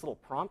us this little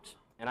prompt,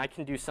 and I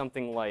can do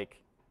something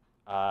like,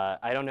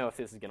 I don't know if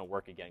this is going to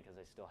work again because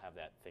I still have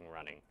that thing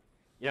running.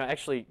 You know,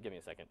 actually, give me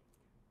a second.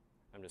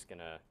 I'm just going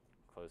to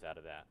close out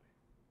of that.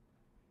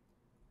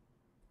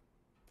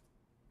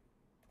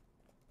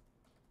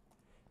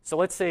 So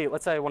let's say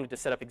I wanted to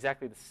set up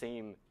exactly the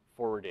same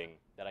forwarding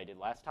that I did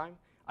last time.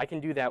 I can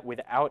do that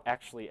without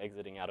actually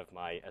exiting out of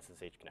my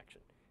SSH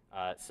connection.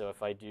 So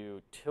if I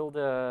do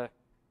tilde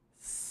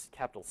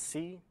capital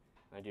C,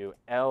 I do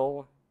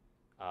L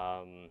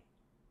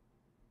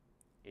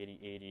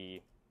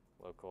 8080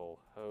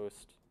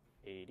 localhost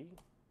 80.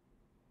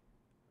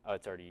 Oh,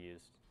 it's already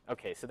used.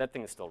 OK, so that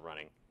thing is still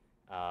running.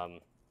 There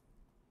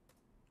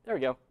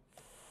we go.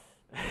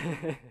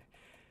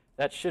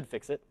 That should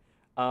fix it.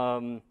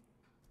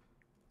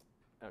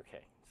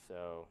 OK,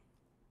 so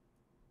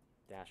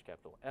dash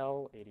capital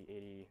L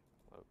 8080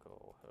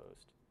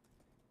 localhost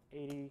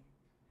 80.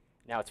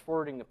 Now it's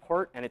forwarding the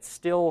port, and it's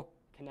still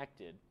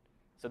connected.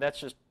 So that's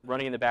just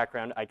running in the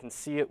background. I can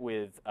see it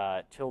with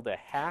tilde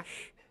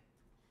hash.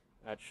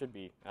 That should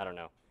be, I don't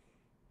know.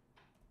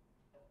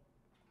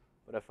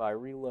 But if I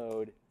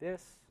reload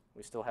this,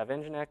 we still have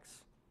Nginx. I'm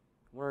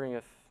wondering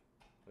if,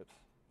 oops,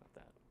 not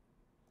that.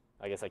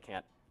 I guess I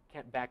can't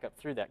back up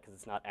through that because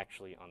it's not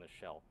actually on the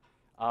shell.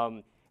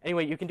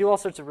 Anyway, you can do all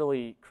sorts of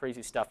really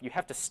crazy stuff. You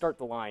have to start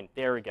the line.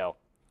 There we go.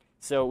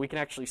 So we can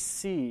actually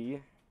see,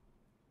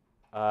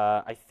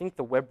 I think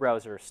the web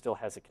browser still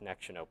has a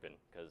connection open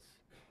because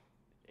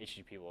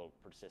HTTP will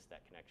persist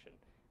that connection.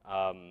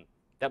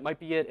 That might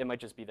be it. It might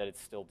just be that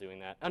it's still doing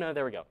that. Oh, no,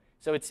 there we go.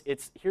 So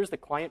here's the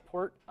client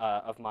port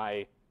of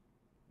my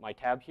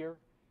tab here.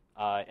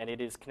 And it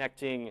is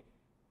connecting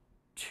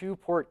to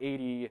port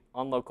 80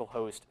 on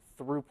localhost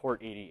through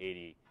port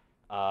 8080.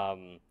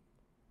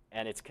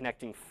 And it's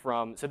connecting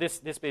from, so this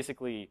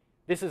basically,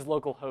 this is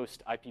localhost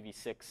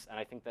IPv6, and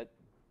I think that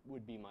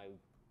would be my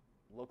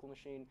local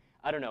machine.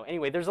 I don't know.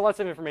 Anyway, there's lots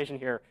of information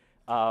here.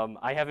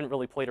 I haven't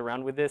really played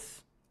around with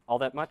this all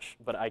that much,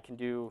 but you can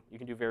do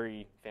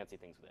very fancy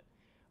things with it.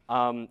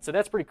 So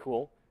that's pretty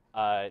cool.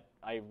 I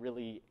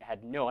really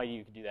had no idea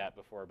you could do that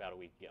before about a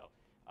week ago,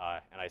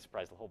 and I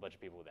surprised a whole bunch of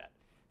people with that.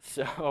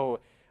 So,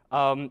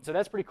 so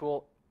that's pretty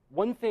cool.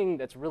 One thing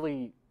that's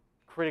really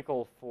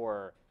critical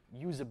for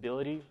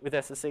usability with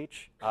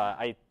SSH,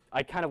 I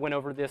kind of went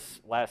over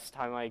this last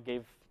time I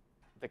gave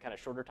the kind of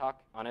shorter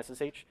talk on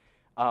SSH.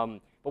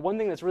 But one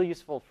thing that's really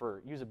useful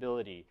for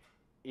usability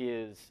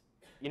is,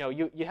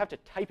 you have to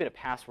type in a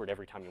password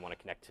every time you want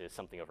to connect to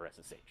something over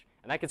SSH,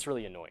 and that gets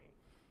really annoying.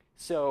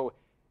 So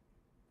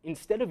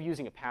instead of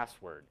using a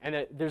password,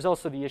 and there's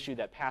also the issue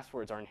that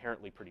passwords are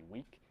inherently pretty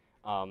weak.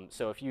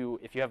 So if you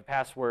have a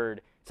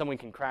password, someone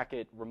can crack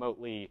it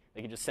remotely.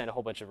 They can just send a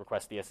whole bunch of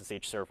requests to the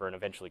SSH server and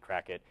eventually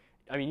crack it.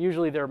 I mean,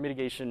 usually there are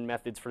mitigation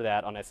methods for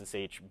that on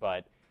SSH,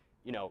 but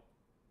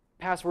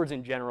passwords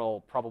in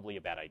general, probably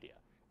a bad idea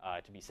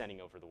to be sending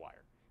over the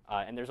wire.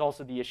 And there's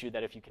also the issue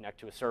that if you connect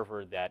to a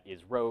server that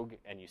is rogue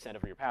and you send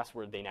over your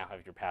password, they now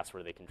have your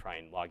password. They can try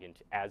and log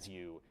into as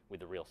you with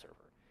the real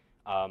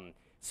server.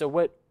 So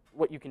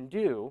what you can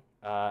do,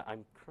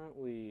 I'm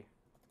currently,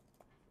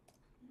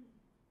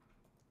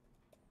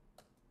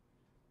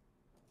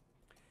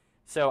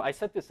 so I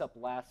set this up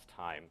last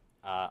time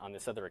on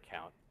this other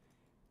account.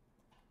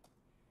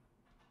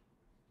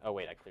 Oh,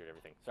 wait, I cleared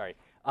everything. Sorry.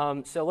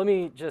 So let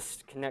me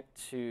just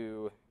connect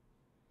to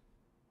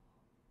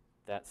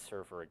that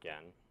server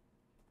again.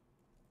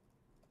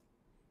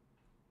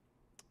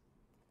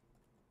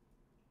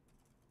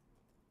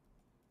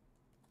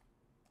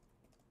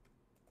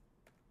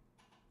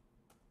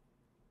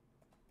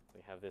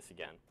 We have this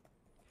again.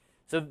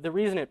 So the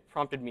reason it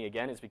prompted me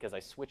again is because I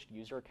switched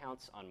user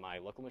accounts on my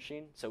local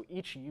machine. So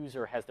each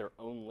user has their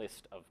own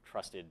list of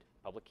trusted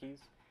public keys.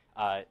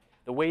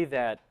 The way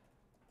that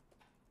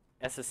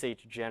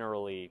SSH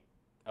generally,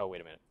 oh,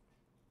 wait a minute.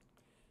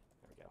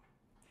 There we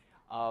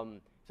go.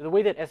 So the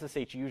way that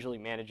SSH usually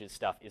manages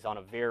stuff is on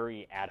a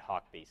very ad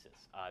hoc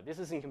basis. This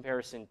is in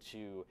comparison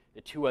to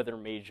the two other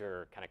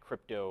major kind of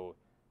crypto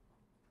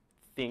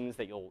things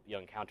that you'll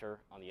encounter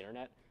on the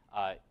internet.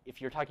 If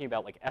you're talking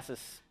about like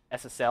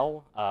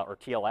SSL or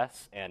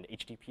TLS and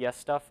HTTPS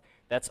stuff,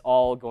 that's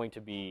all going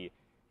to be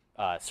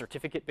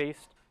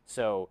certificate-based.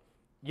 So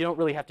you don't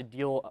really have to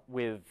deal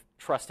with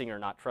trusting or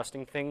not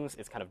trusting things.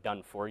 It's kind of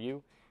done for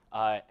you.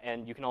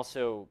 And you can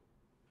also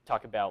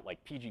talk about like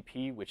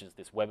PGP, which is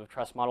this web of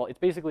trust model. It's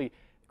basically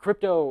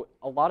crypto.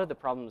 A lot of the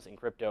problems in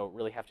crypto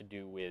really have to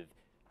do with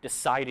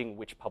deciding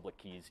which public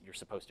keys you're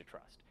supposed to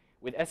trust.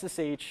 With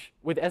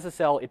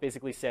SSL, it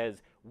basically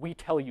says, we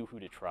tell you who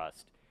to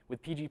trust.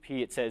 With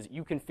PGP, it says,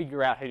 you can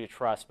figure out who to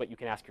trust, but you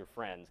can ask your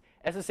friends.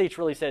 SSH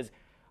really says,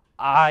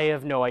 I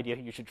have no idea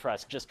who you should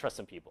trust, just trust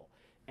some people.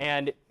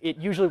 And it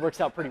usually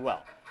works out pretty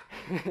well.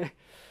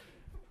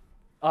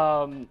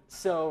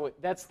 So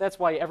that's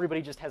why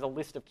everybody just has a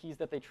list of keys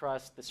that they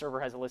trust. The server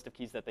has a list of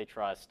keys that they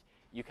trust.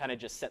 You kind of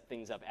just set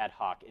things up ad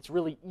hoc. It's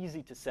really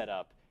easy to set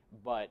up,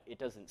 but it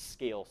doesn't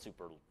scale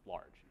super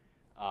large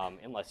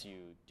unless you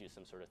do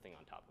some sort of thing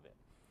on top of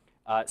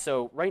it.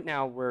 So right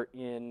now we're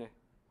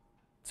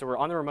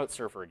on the remote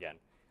server again.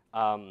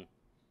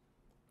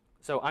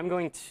 So I'm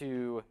going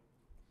to,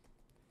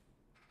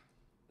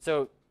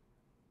 so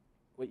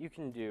what you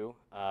can do,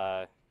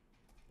 there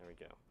we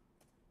go.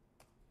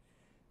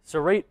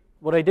 So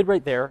what I did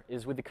right there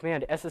is with the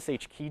command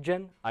ssh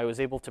keygen, I was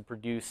able to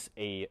produce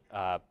a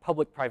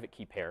public-private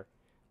key pair.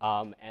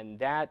 And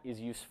that is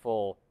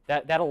useful.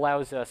 That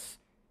allows us,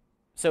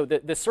 so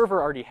the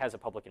server already has a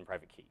public and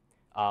private key.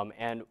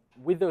 And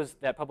with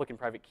that public and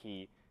private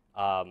key,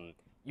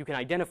 you can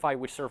identify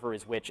which server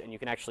is which, and you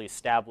can actually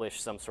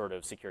establish some sort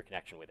of secure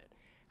connection with it.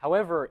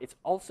 However, it's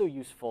also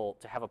useful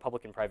to have a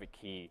public and private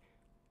key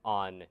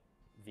on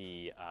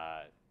the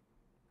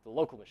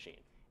local machine.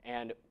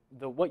 And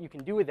what you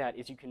can do with that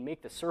is you can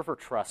make the server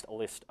trust a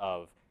list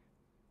of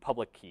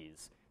public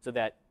keys so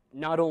that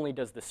not only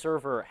does the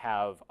server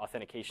have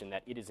authentication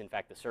that it is in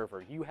fact the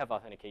server, you have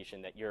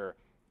authentication that you're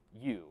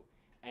you.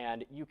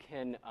 And you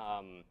can,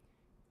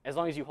 as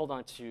long as you hold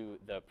on to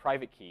the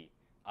private key,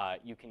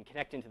 you can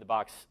connect into the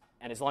box,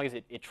 and as long as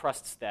it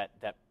trusts that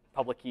that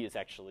public key is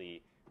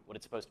actually what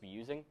it's supposed to be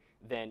using,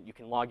 then you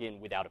can log in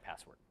without a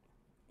password.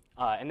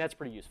 And that's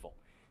pretty useful.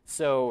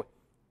 So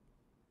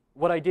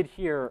what I did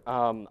here,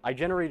 I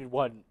generated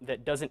one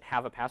that doesn't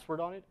have a password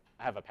on it.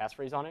 I have a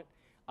passphrase on it.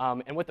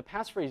 And what the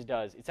passphrase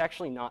does, it's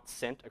actually not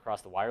sent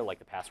across the wire like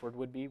the password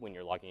would be when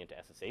you're logging into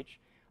SSH.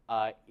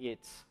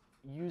 It's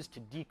used to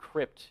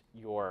decrypt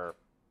your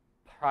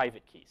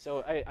private key.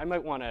 So I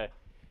might want to,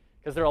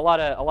 because there are a lot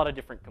of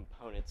different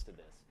components to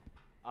this.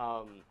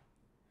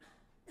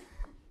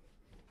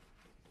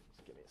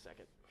 Just give me a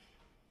second.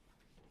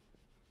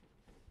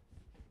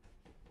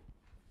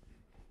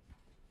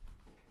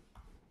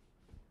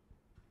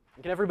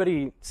 Can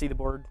everybody see the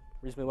board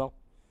reasonably well?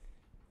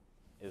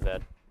 Is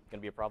that going to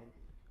be a problem?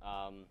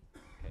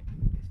 Okay,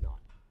 it's not.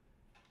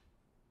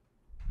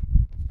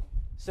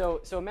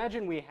 So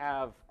imagine we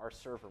have our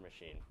server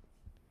machine,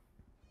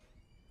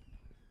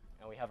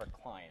 and we have our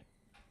client.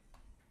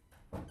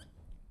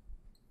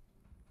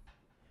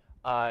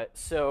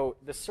 So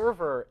the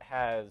server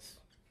has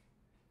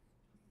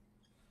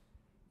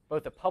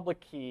both a public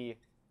key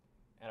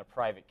and a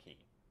private key.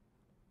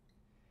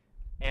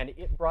 And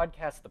it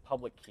broadcasts the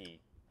public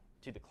key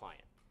to the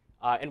client.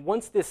 And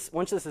once this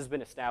has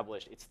been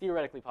established, it's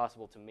theoretically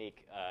possible to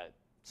make a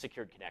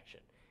secured connection.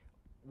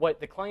 What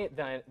the client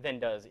then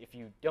does, if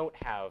you don't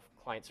have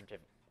client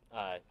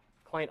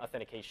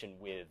authentication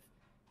with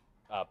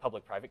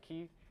public-private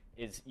key,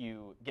 is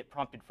you get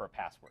prompted for a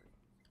password.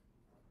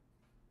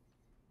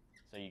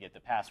 So you get the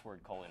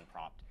password :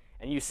 prompt,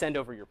 and you send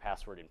over your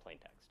password in plain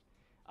text.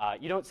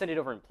 You don't send it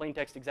over in plain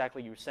text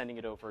exactly. You're sending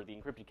it over the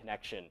encrypted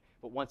connection,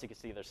 but once it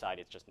gets to the other side,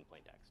 it's just in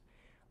plain text.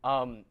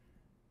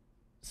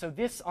 So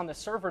this, on the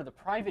server, the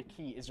private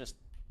key is just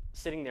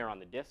sitting there on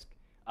the disk.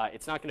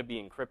 It's not going to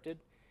be encrypted.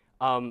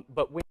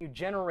 But when you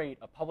generate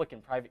a public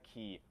and private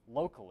key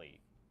locally,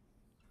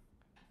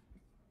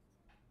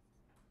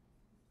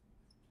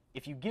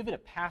 if you give it a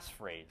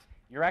passphrase,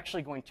 you're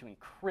actually going to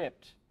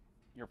encrypt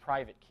your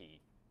private key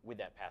with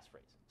that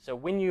passphrase. So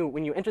when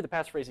you enter the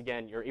passphrase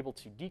again, you're able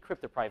to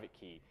decrypt the private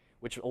key,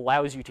 which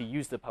allows you to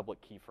use the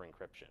public key for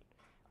encryption.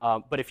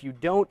 But if you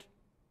don't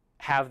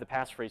have the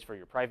passphrase for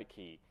your private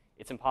key,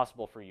 it's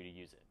impossible for you to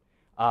use it.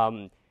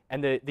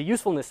 And the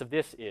usefulness of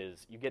this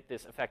is you get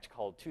this effect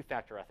called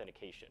two-factor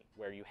authentication,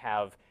 where you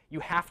have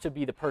to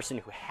be the person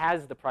who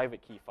has the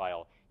private key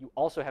file. You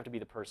also have to be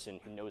the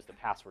person who knows the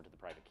password to the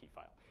private key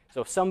file.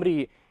 So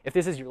if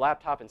this is your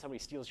laptop and somebody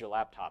steals your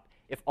laptop,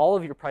 if all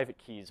of your private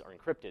keys are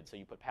encrypted, so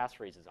you put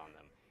passphrases on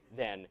them,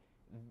 then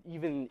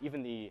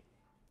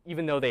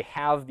even though they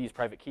have these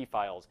private key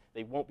files,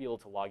 they won't be able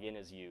to log in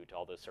as you to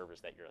all those servers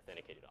that you're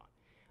authenticated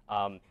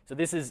on. So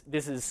this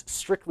is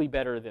strictly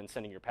better than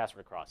sending your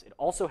password across. It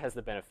also has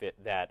the benefit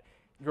that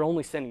you're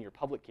only sending your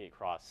public key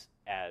across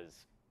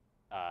as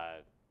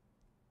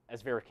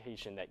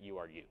verification that you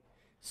are you.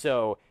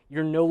 So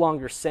you're no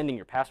longer sending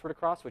your password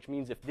across, which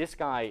means if this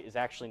guy is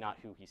actually not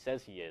who he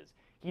says he is,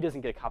 he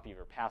doesn't get a copy of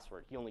your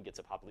password. He only gets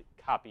a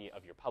copy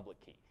of your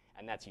public key,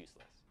 and that's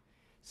useless.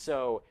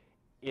 So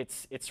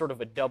it's sort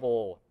of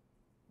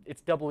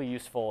it's doubly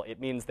useful. It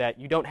means that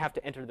you don't have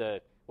to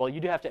enter you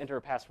do have to enter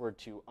a password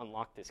to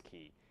unlock this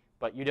key,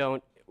 but you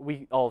don't.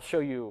 I'll show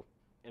you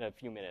in a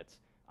few minutes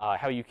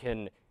how you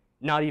can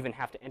not even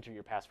have to enter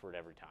your password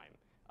every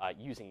time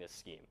using this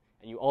scheme.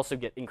 And you also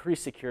get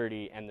increased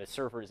security, and the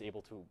server is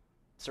able to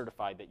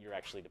certify that you're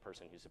actually the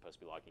person who's supposed to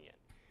be logging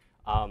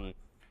in.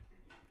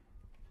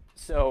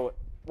 So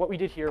what we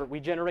did here, we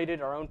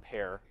generated our own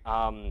pair.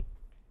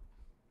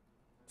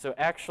 So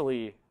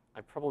actually,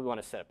 I probably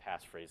want to set a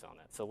passphrase on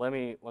that. So let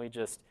me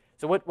just.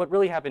 So what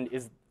really happened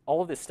is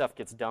all of this stuff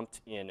gets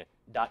dumped in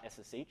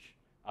 .ssh,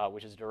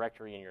 which is a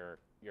directory in your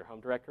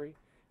home directory.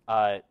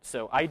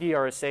 So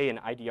IDRSA and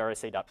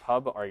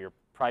IDRSA.pub are your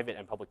private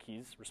and public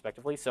keys,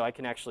 respectively. So I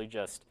can actually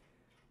just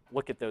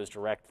look at those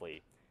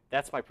directly.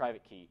 That's my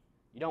private key.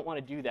 You don't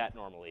want to do that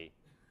normally,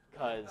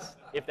 because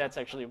if that's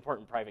actually an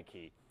important private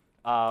key,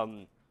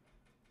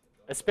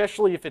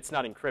 especially if it's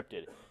not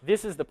encrypted.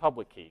 This is the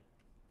public key.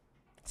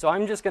 So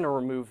I'm just going to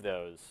remove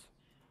those.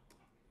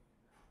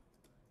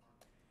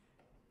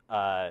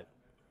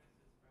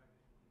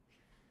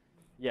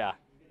 Yeah.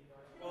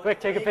 Quick,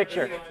 take a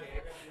picture.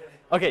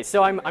 OK,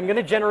 so I'm going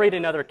to generate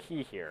another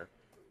key here.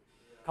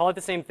 Call it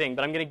the same thing,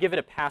 but I'm going to give it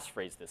a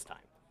passphrase this time.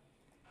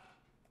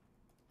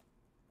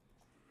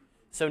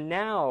 So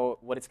now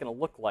what it's going to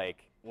look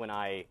like when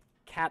I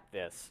cat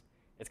this,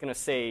 it's going to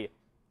say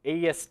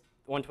AES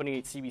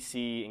 128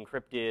 CBC,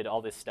 encrypted,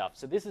 all this stuff.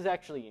 So this is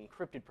actually an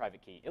encrypted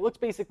private key. It looks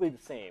basically the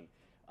same.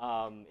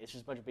 It's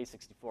just a bunch of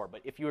base64.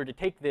 But if you were to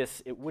take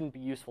this, it wouldn't be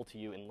useful to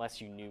you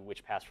unless you knew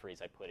which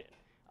passphrase I put in,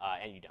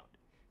 and you don't.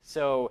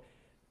 So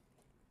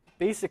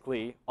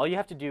basically, all you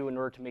have to do in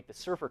order to make the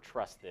server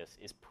trust this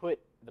is put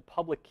the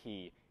public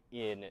key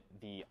in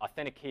the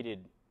authenticated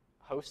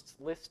hosts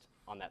list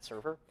on that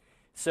server.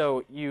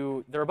 So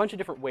there are a bunch of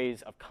different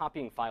ways of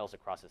copying files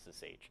across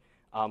SSH.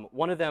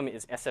 One of them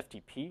is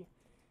SFTP,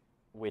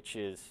 which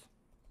is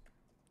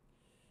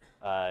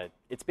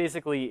it's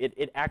basically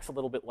it acts a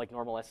little bit like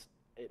normal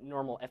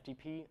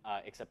FTP,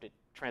 except it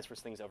transfers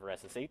things over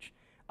SSH.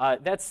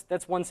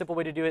 That's one simple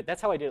way to do it.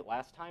 That's how I did it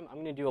last time.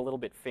 I'm going to do a little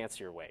bit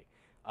fancier way.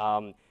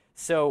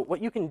 So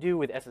what you can do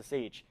with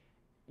SSH,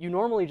 you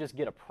normally just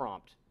get a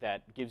prompt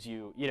that gives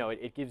you,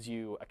 it gives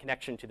you a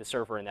connection to the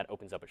server, and that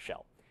opens up a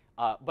shell.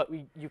 But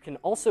you can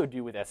also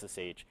do with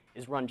SSH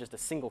is run just a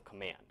single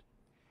command.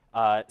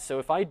 So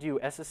if I do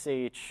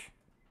SSH,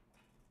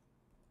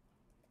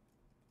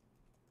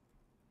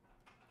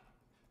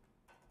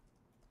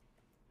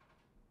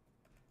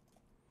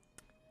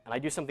 and I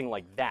do something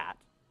like that,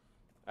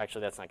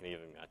 actually that's not going to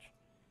give me much.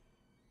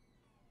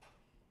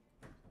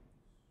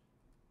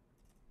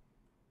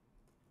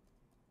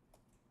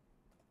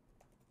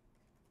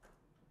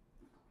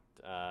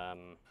 Give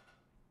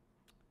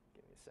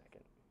me a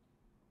second.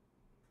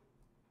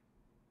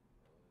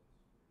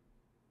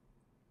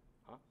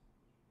 Huh?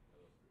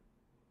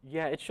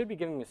 Yeah, it should be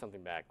giving me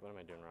something back. What am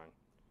I doing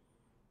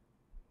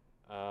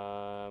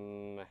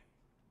wrong?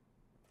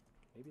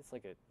 Maybe it's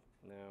like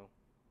no,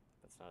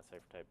 that's not a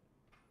cipher type.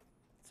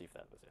 Let's see if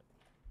that was it.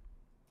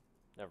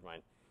 Never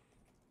mind.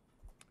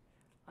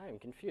 I am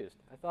confused.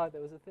 I thought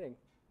that was a thing.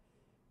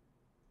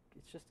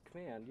 It's just a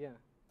command, yeah.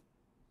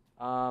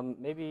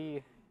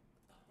 Maybe.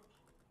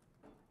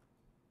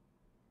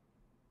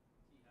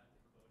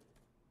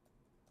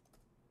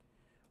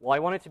 Well, I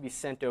want it to be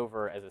sent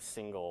over as a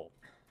single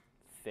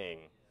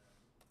thing.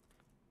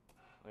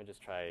 Let me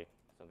just try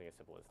something as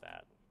simple as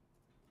that.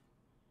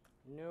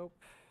 Nope.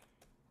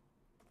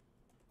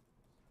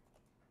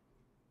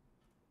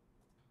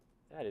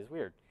 That is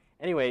weird.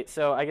 Anyway,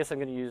 so I guess I'm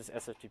going to use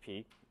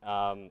SFTP.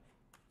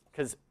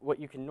 Because what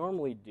you can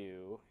normally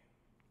do,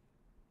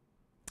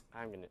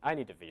 I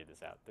need to figure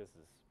this out. This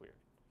is weird.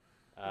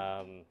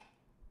 I'm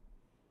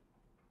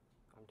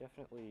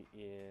definitely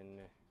in.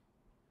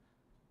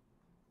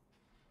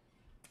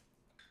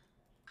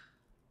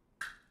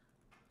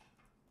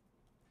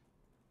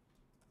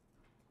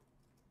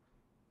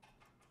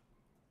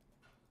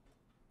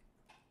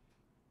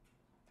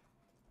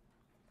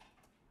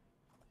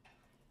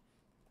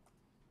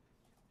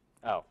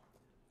 Oh.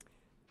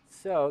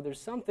 So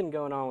there's something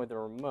going on with the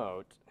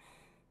remote.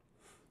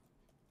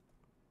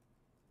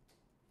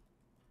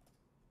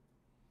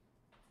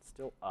 It's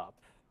still up.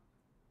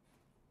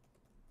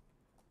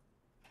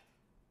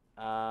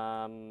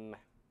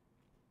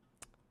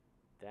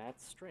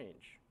 That's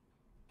strange.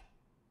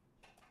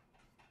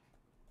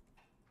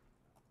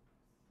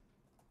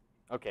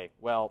 OK,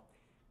 well,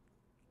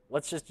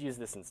 let's just use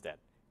this instead.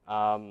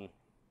 What is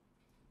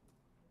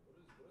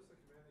the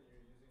command that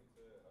you're using to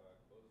close a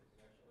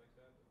connection like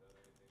that without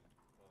anything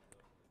popping up in the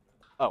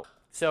command? Oh,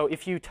 so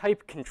if you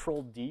type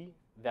Control-D,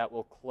 that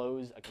will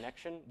close a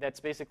connection. That's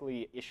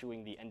basically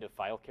issuing the end of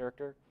file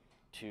character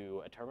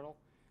to a terminal.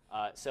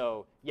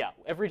 So yeah,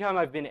 every time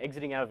I've been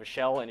exiting out of a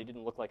shell and it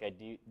didn't look like I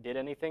did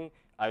anything,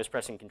 I was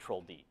pressing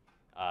Control D.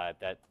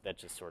 That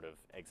just sort of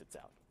exits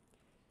out.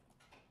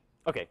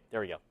 Okay, there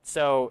we go.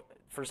 So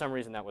for some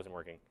reason that wasn't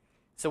working.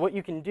 So what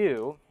you can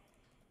do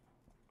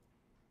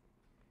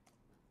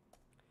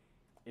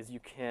is you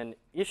can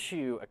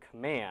issue a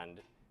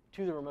command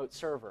to the remote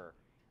server,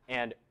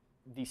 and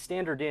the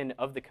standard in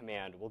of the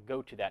command will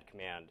go to that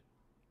command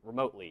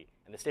remotely,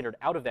 and the standard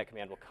out of that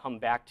command will come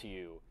back to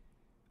you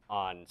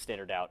on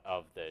standard out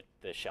of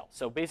the shell.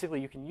 So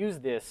basically, you can use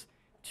this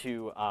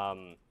to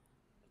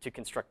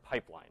construct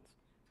pipelines.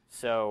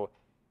 So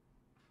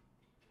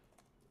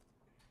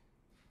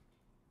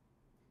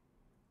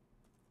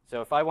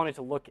if I wanted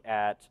to look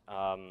at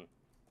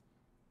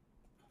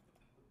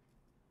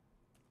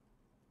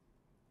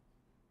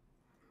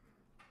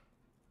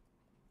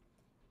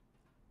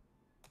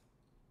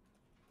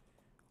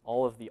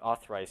all of the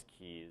authorized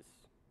keys,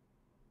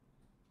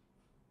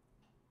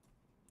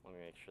 let me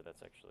make sure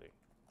that's actually,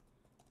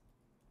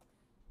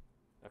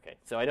 okay,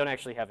 so I don't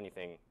actually have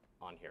anything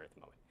on here at the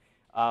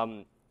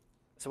moment.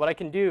 So what I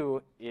can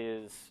do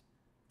is,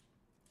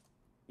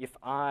 if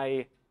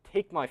I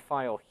take my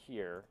file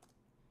here,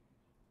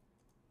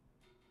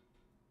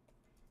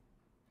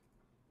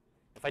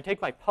 if I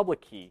take my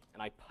public key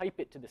and I pipe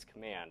it to this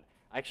command,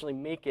 I actually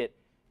make it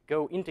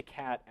go into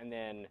cat and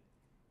then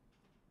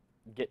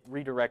get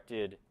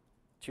redirected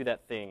to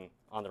that thing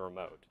on the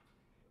remote.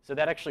 So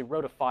that actually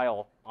wrote a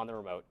file on the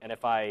remote. And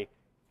if I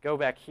go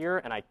back here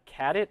and I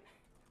cat it,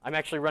 I'm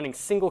actually running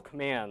single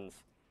commands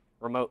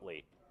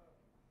remotely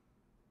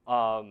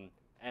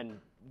and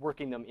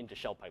working them into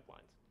shell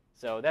pipelines.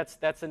 So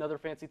that's another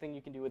fancy thing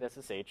you can do with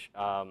SSH.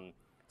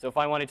 So if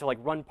I wanted to like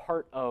run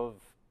part of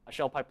a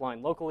shell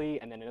pipeline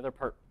locally, and then another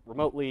part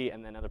remotely,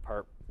 and then another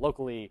part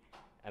locally,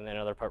 and then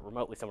another part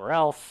remotely somewhere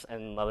else,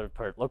 and another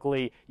part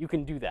locally, you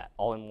can do that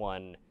all in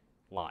one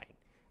line.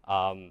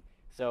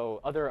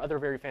 So other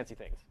very fancy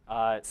things.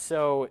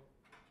 So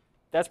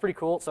that's pretty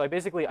cool. So I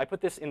put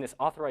this in this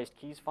authorized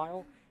keys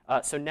file.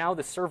 So now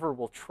the server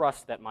will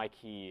trust that my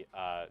key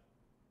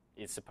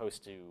is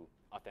supposed to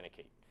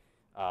authenticate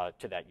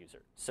to that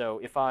user. So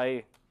if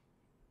I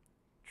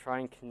try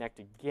and connect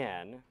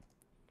again,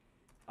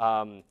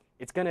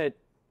 it's going to,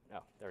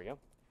 oh, there we go.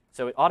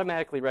 So it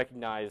automatically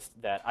recognized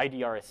that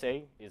ID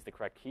RSA is the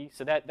correct key.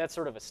 So that's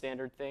sort of a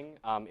standard thing.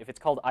 If it's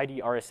called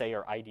ID RSA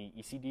or ID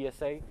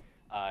ECDSA,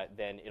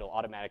 then it'll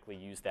automatically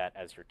use that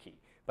as your key.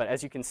 But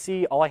as you can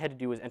see, all I had to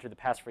do was enter the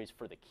passphrase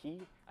for the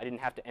key. I didn't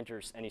have to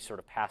enter any sort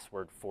of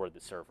password for the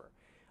server.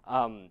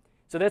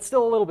 So that's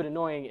still a little bit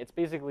annoying. It's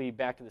basically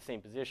back to the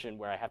same position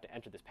where I have to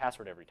enter this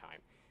password every time.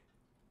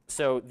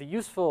 So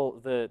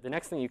the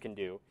next thing you can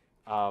do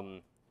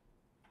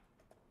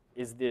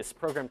is this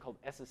program called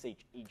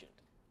ssh-agent.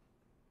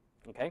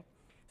 Okay?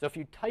 So if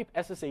you type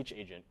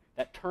ssh-agent,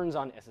 that turns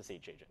on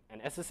ssh-agent.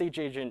 And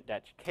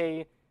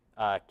ssh-agent-k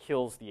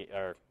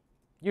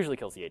usually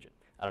kills the agent.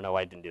 I don't know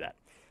why I didn't do that.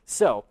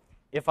 So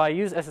if I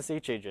use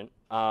ssh-agent,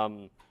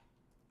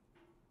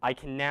 I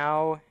can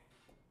now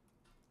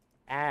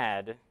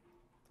add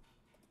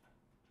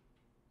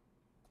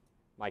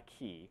my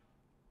key.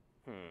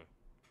 You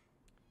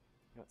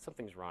know,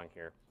 something's wrong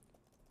here.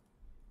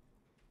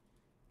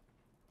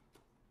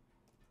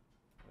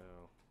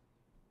 Oh.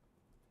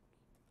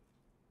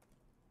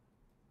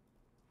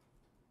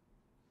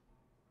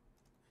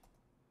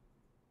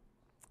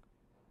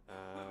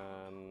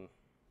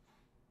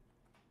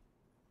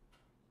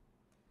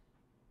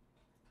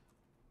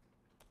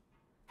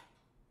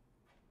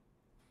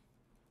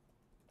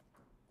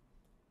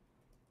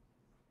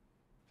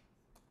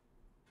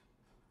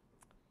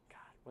 God,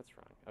 what's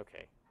wrong?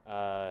 Okay.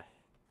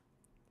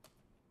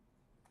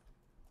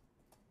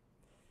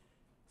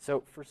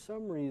 So for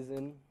some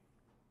reason,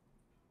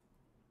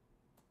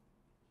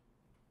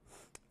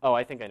 oh,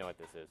 I think I know what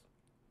this is.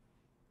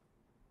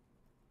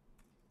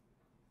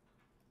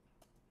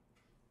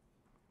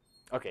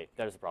 Okay,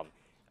 there's the problem.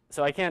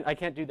 So I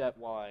can't do that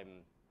while I've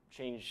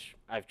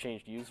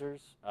changed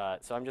users.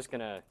 So I'm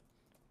gonna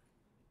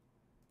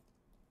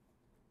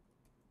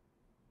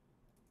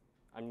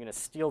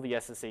steal the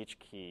SSH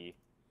key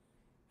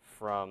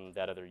from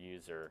that other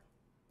user.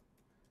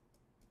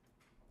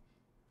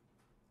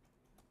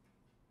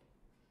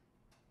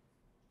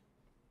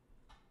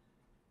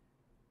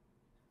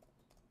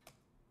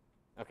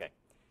 Okay,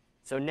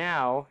 so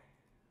now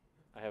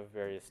I have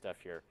various stuff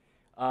here.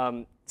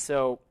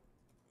 So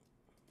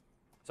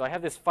I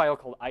have this file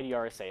called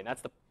IDRSA, and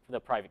that's the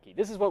private key.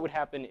 This is what would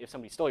happen if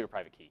somebody stole your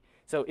private key.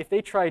 So if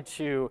they tried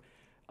to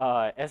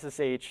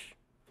SSH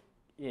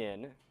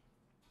in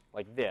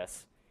like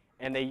this,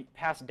 and they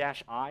pass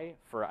 -i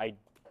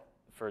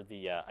for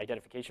the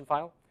identification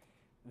file,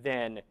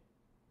 then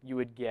you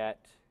would get,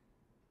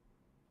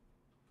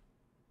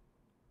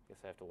 I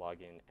guess I have to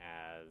log in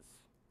as,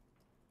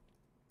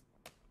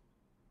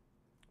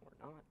 or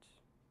not,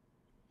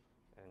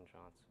 and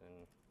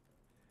Johnson.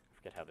 I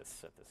forget how I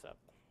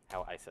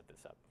set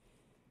this up.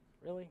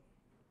 Really?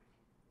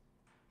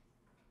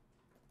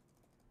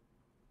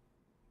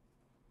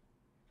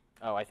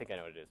 Oh, I think I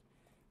know what it is.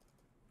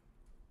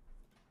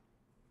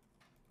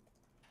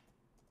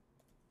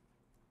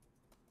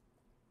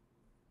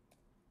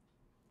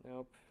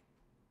 Nope.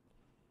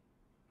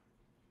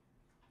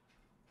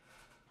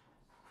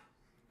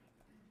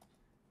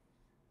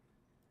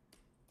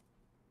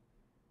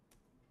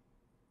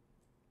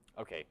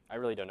 Okay, I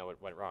really don't know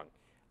what went wrong.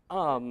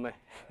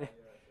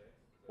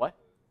 What?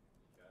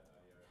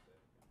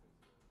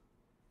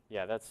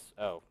 Yeah, that's,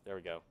 oh, there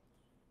we go.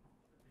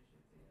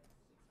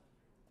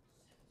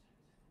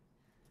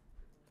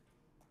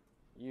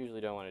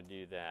 Usually don't want to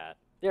do that.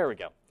 There we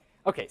go.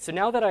 Okay, so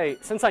now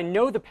that since I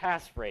know the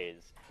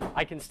passphrase,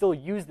 I can still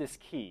use this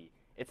key.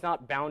 It's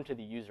not bound to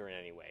the user in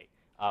any way,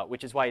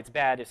 which is why it's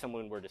bad if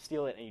someone were to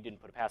steal it and you didn't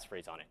put a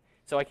passphrase on it.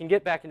 So I can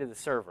get back into the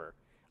server.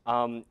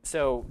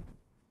 So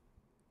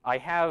I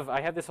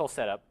have this all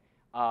set up,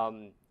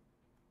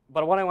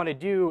 but what I want to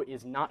do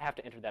is not have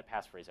to enter that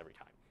passphrase every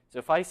time. So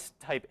if I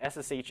type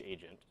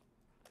ssh-agent,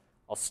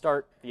 I'll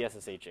start the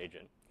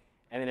ssh-agent,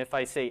 and then if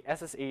I say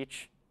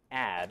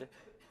ssh-add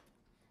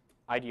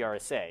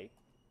IDRSA,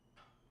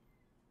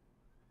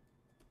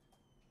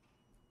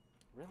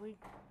 really?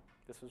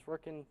 This was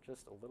working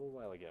just a little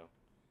while ago.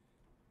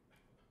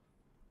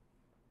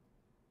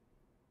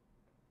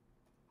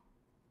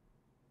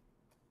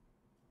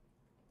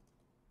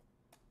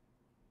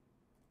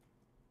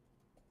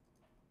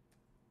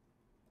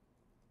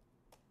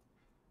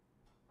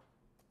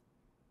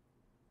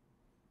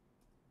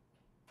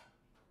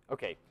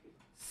 Okay,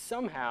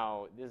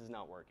 somehow this is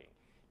not working.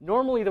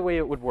 Normally the way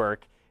it would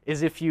work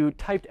is if you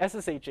typed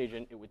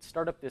ssh-agent, it would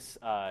start up this,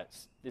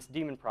 this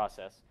daemon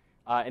process,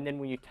 and then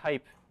when you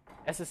type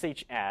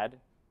ssh-add,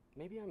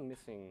 maybe I'm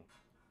missing,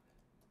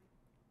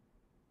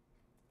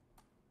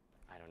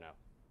 I don't know.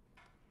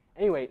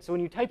 Anyway, so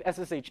when you type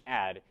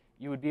ssh-add,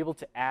 you would be able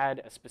to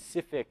add a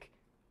specific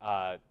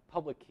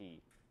public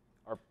key,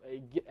 or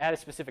add a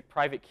specific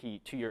private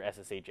key to your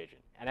ssh-agent.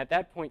 And at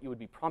that point, you would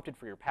be prompted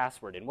for your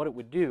password. And what it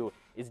would do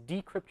is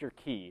decrypt your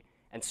key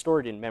and store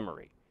it in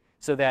memory,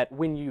 so that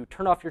when you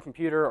turn off your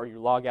computer or you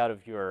log out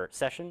of your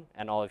session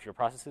and all of your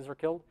processes are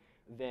killed,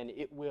 then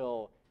it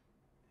will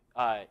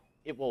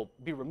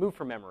be removed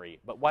from memory.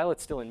 But while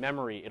it's still in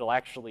memory, it'll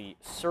actually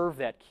serve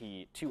that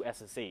key to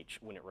SSH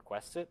when it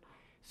requests it.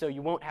 So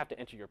you won't have to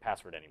enter your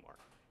password anymore.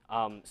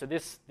 So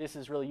this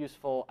is really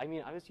useful. I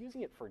mean, I was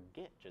using it for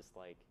Git, just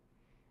like,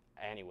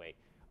 anyway.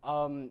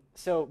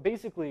 So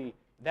basically,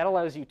 that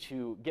allows you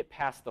to get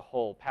past the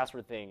whole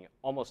password thing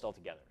almost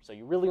altogether. So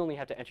you really only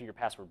have to enter your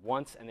password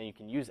once, and then you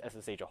can use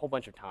SSH a whole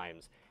bunch of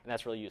times, and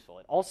that's really useful.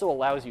 It also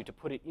allows you to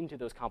put it into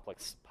those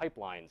complex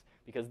pipelines,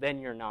 because then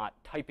you're not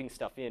typing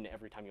stuff in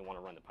every time you want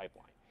to run the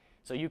pipeline.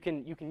 So you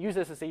can use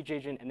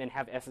ssh-agent and then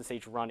have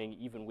SSH running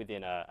even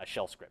within a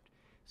shell script.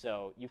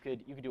 So you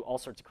could do all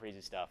sorts of crazy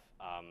stuff,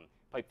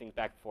 pipe things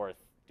back and forth,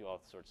 do all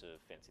sorts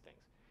of fancy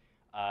things.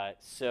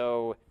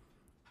 So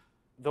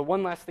the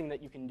one last thing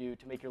that you can do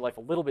to make your life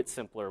a little bit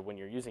simpler when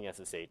you're using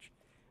SSH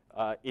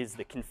is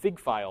the config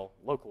file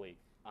locally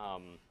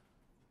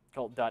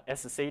called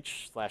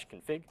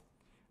 .ssh/config.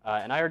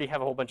 And I already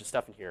have a whole bunch of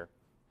stuff in here.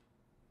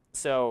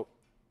 So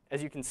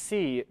as you can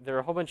see, there are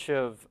a whole bunch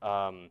of,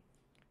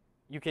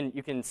 you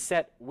can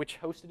set which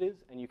host it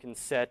is, and you can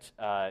set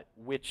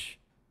which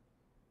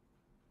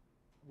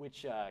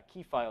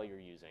key file you're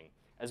using,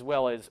 as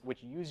well as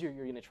which user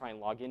you're going to try and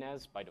log in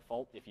as by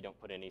default if you don't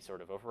put any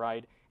sort of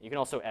override. And you can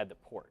also add the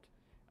port.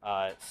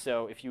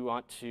 So if you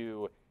want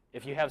to,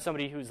 if you have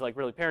somebody who's like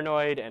really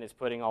paranoid and is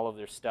putting all of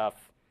their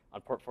stuff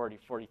on port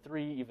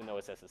 4043, even though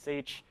it's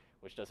SSH,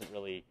 which doesn't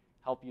really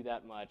help you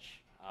that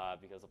much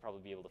because they'll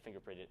probably be able to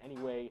fingerprint it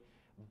anyway.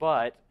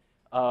 But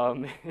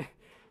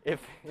if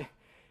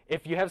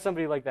you have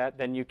somebody like that,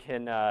 then you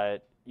can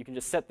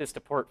just set this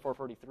to port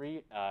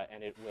 443,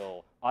 and it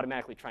will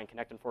automatically try and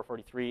connect on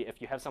 443.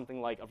 If you have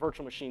something like a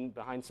virtual machine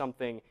behind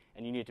something,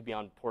 and you need to be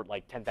on port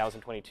like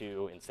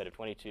 10,022 instead of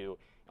 22,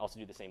 also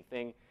do the same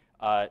thing.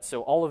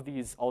 So all of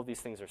these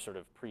things are sort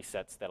of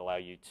presets that allow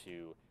you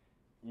to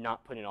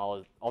not put in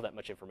all that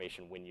much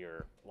information when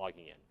you're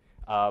logging in.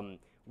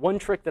 One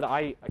trick that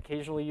I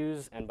occasionally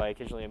use, and by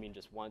occasionally I mean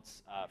just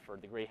once for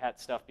the gray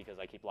hat stuff because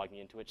I keep logging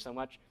into it so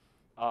much,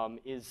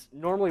 is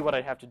normally what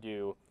I'd have to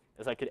do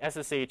is I could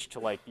SSH to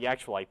like the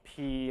actual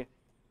IP.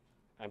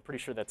 I'm pretty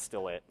sure that's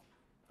still it.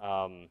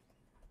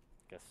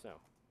 Guess so.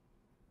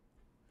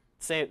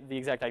 Say the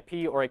exact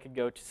IP, or I could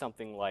go to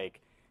something like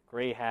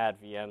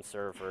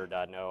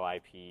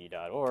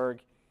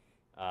grayhatvmserver.noip.org.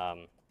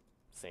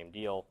 Same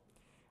deal.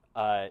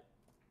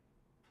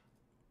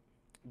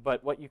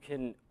 But what you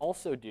can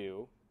also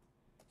do,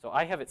 so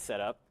I have it set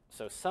up,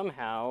 so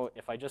somehow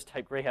if I just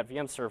type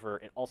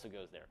grayhatvmserver, it also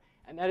goes there.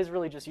 And that is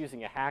really just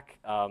using a hack.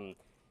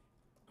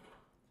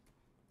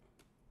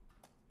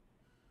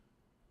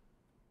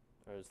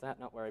 Or is that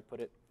not where I put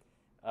it?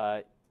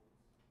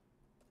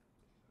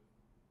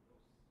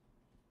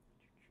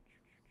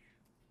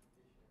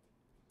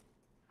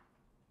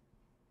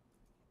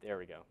 There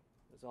we go.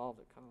 Resolve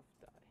the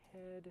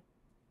conf.head.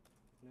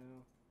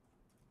 No.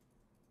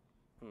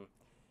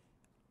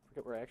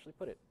 Forget where I actually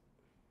put it.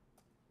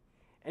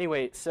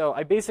 Anyway, so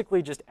I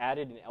basically just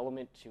added an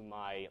element to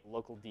my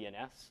local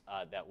DNS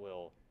that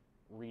will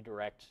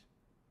redirect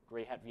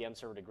greyhat VM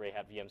server to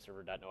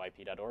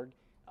greyhatvmserver.noip.org.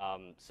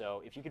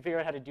 So if you can figure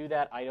out how to do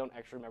that, I don't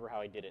actually remember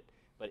how I did it,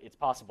 but it's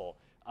possible.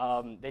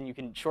 Then you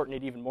can shorten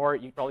it even more.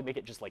 You can probably make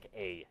it just like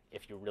A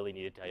if you really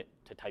needed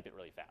to type it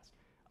really fast.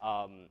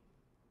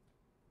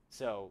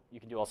 So you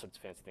can do all sorts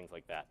of fancy things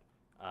like that.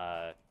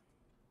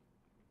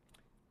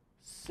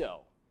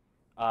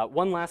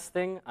 One last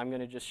thing, I'm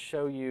going to just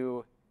show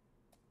you.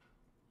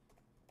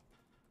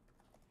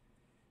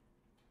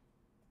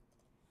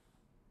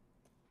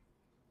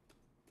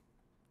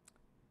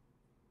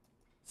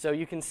 So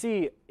you can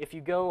see if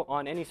you go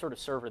on any sort of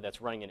server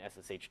that's running an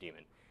SSH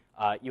daemon,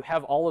 you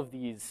have all of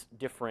these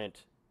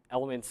different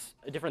elements,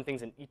 different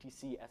things in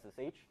etc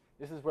SSH.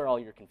 This is where all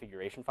your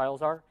configuration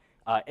files are.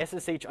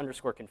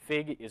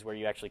 SSH_config is where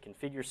you actually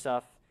configure your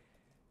stuff.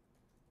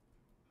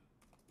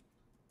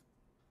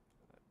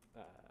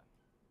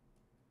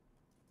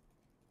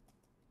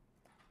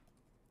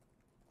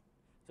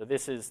 So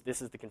this is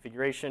the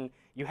configuration.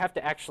 You have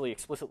to actually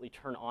explicitly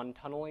turn on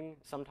tunneling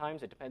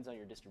sometimes. It depends on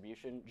your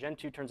distribution. Gen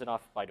 2 turns it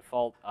off by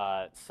default.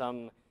 I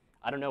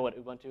don't know what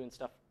Ubuntu and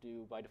stuff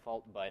do by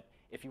default, but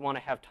if you want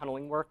to have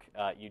tunneling work,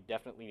 you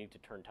definitely need to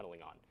turn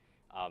tunneling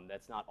on.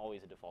 That's not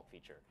always a default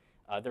feature.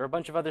 There are a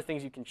bunch of other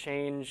things you can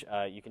change.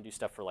 You can do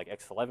stuff for like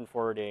X11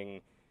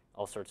 forwarding,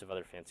 all sorts of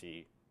other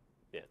fancy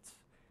bits.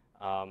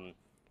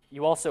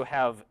 You also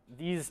have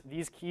these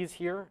keys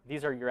here.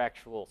 These are your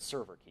actual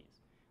server keys.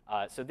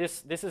 So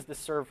this is the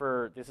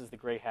server. This is the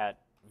greyhat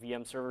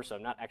VM server. So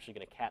I'm not actually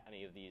going to cat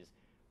any of these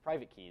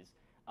private keys.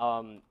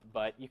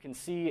 But you can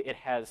see it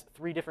has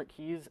 3 different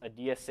keys: a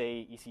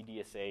DSA,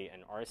 ECDSA,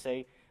 and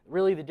RSA.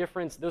 Really, the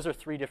difference, those are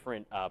 3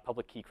 different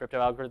public key crypto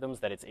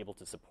algorithms that it's able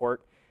to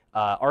support.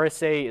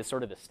 RSA is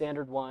sort of the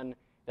standard one.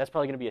 That's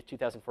probably going to be a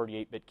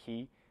 2048-bit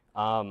key.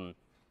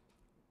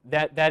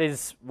 That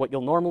is what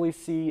you'll normally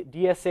see.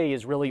 DSA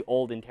is really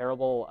old and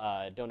terrible.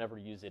 Don't ever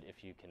use it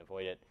if you can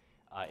avoid it.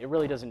 It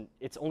really doesn't,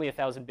 it's only a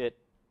 1,000-bit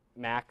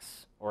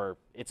max, or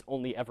it's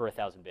only ever a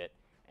 1,000-bit,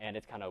 and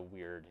it's kind of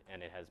weird,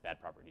 and it has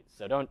bad properties.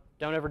 So don't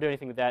ever do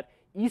anything with that.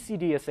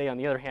 ECDSA, on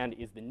the other hand,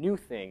 is the new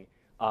thing,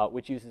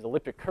 which uses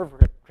elliptic curve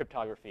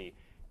cryptography.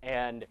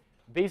 And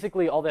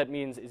basically, all that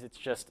means is it's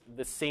just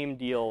the same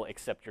deal,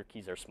 except your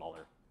keys are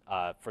smaller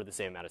for the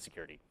same amount of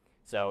security.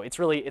 So it's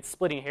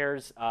splitting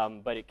hairs,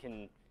 but it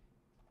can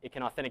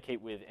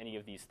authenticate with any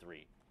of these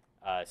 3.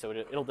 So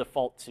it'll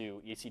default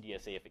to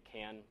ECDSA if it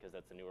can, because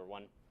that's the newer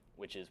one,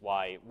 which is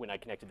why when I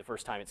connected the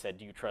first time, it said,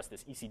 do you trust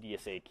this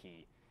ECDSA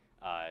key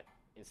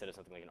instead of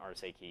something like an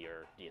RSA key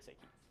or DSA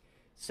key.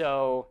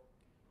 So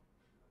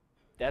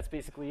that's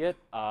basically it.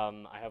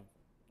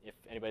 If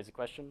anybody has a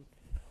question.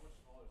 How much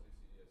smaller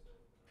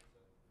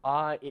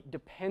is ECDSA? It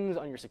depends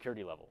on your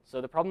security level. So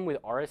the problem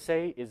with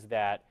RSA is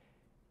that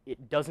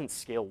it doesn't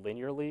scale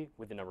linearly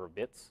with the number of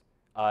bits.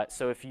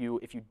 So if you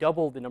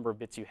double the number of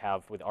bits you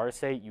have with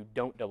RSA, you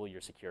don't double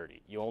your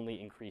security. You only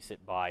increase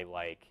it by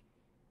like,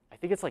 I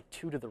think it's like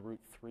 2 to the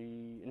root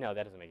 3. No,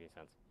 that doesn't make any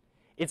sense.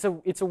 It's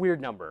a weird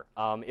number.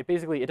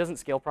 It doesn't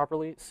scale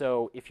properly.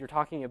 So if you're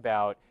talking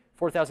about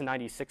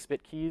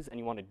 4,096-bit keys and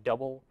you want to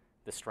double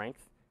the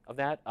strength of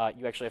that,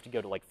 you actually have to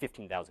go to like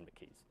 15,000-bit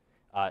keys.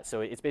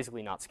 So it's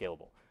basically not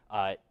scalable.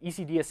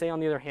 ECDSA,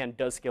 on the other hand,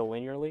 does scale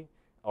linearly,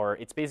 or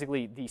it's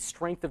basically the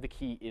strength of the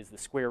key is the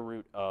square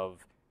root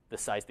of the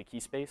size of the key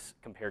space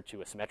compared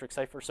to a symmetric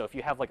cipher. So if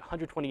you have like a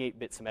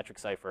 128-bit symmetric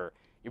cipher,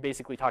 you're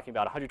basically talking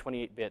about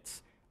 128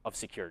 bits of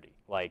security,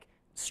 like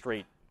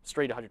straight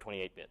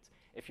 128 bits.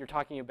 If you're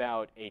talking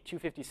about a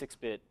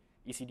 256-bit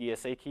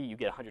ECDSA key, you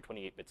get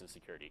 128 bits of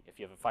security. If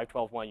you have a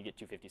 512 one, you get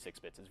 256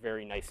 bits. It's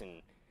very nice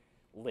and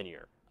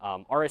linear.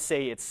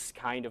 RSA, it's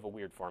kind of a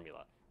weird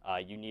formula.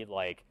 You need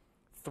like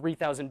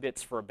 3,000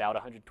 bits for about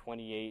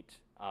 128,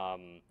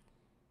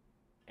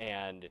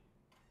 and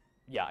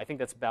yeah, I think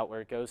that's about where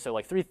it goes. So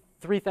like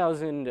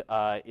 3,000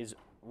 is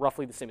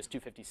roughly the same as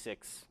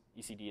 256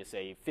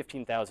 ECDSA.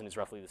 15,000 is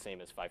roughly the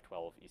same as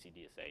 512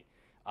 ECDSA.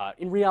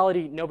 In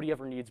reality, nobody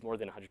ever needs more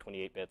than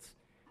 128 bits,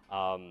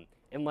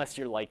 unless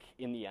you're like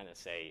in the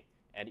NSA,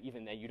 and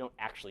even then you don't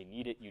actually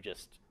need it, you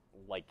just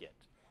like it.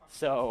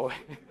 So,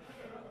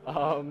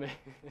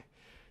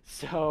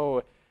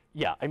 so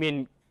yeah, I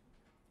mean,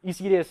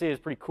 ECDSA is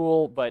pretty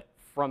cool, but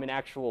from an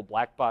actual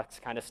black box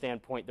kind of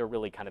standpoint, they're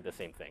really kind of the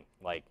same thing.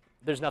 Like,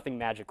 there's nothing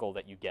magical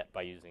that you get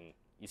by using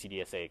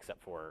ECDSA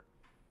except for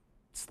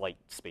slight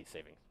space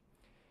savings.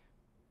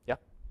 Yeah?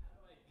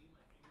 How do I view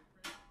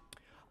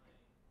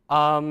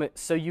my fingerprint?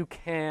 So you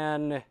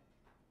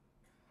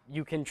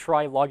can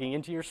try logging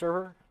into your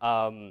server.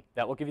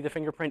 That will give you the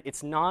fingerprint.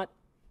 It's not.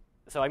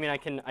 So I mean, I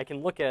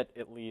can look at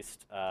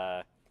least.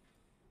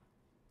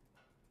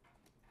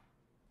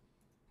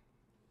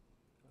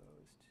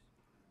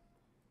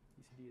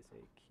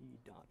 ECDSA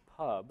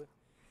key.pub.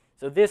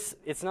 So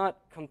it's not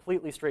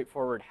completely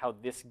straightforward how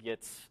this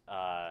gets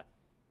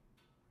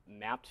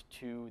mapped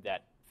to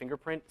that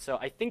fingerprint. So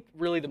I think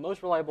really the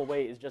most reliable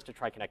way is just to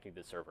try connecting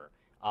to the server.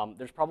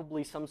 There's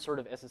probably some sort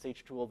of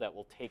SSH tool that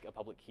will take a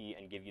public key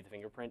and give you the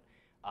fingerprint.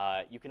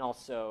 You can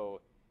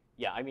also,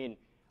 yeah, I mean,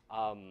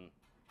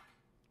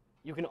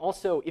 you can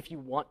also, if you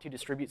want to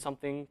distribute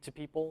something to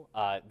people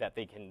that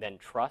they can then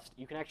trust,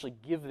 you can actually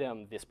give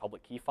them this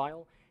public key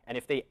file. And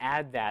if they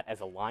add that as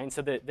a line,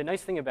 so the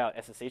nice thing about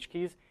SSH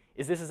keys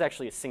is this is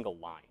actually a single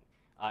line.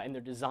 And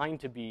they're designed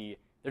to be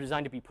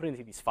put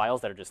into these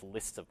files that are just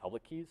lists of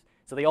public keys.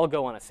 So they all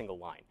go on a single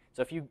line.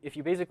 So if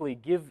you basically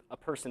give a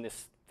person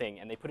this thing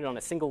and they put it on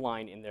a single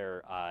line in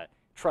their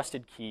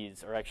trusted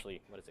keys, or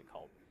actually, what is it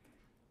called?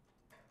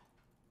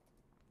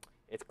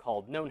 It's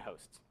called known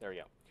hosts. There we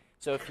go.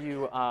 So if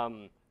you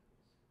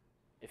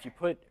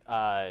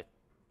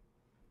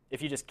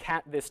just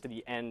cat this to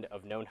the end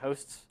of known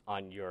hosts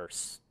on your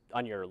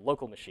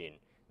local machine,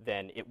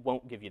 then it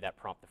won't give you that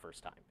prompt the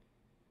first time.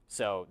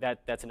 So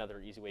that's another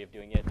easy way of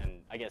doing it,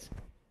 and I guess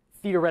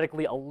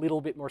theoretically a little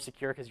bit more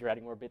secure because you're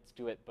adding more bits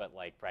to it, but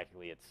like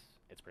practically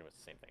it's pretty much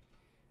the same thing.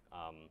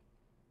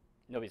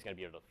 Nobody's going to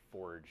be able to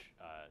forge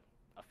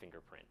a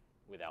fingerprint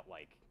without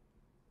like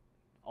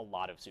a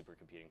lot of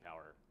supercomputing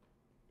power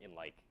in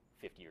like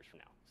 50 years from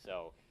now.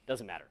 So it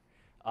doesn't matter.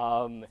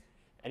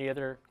 Any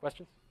other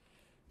questions?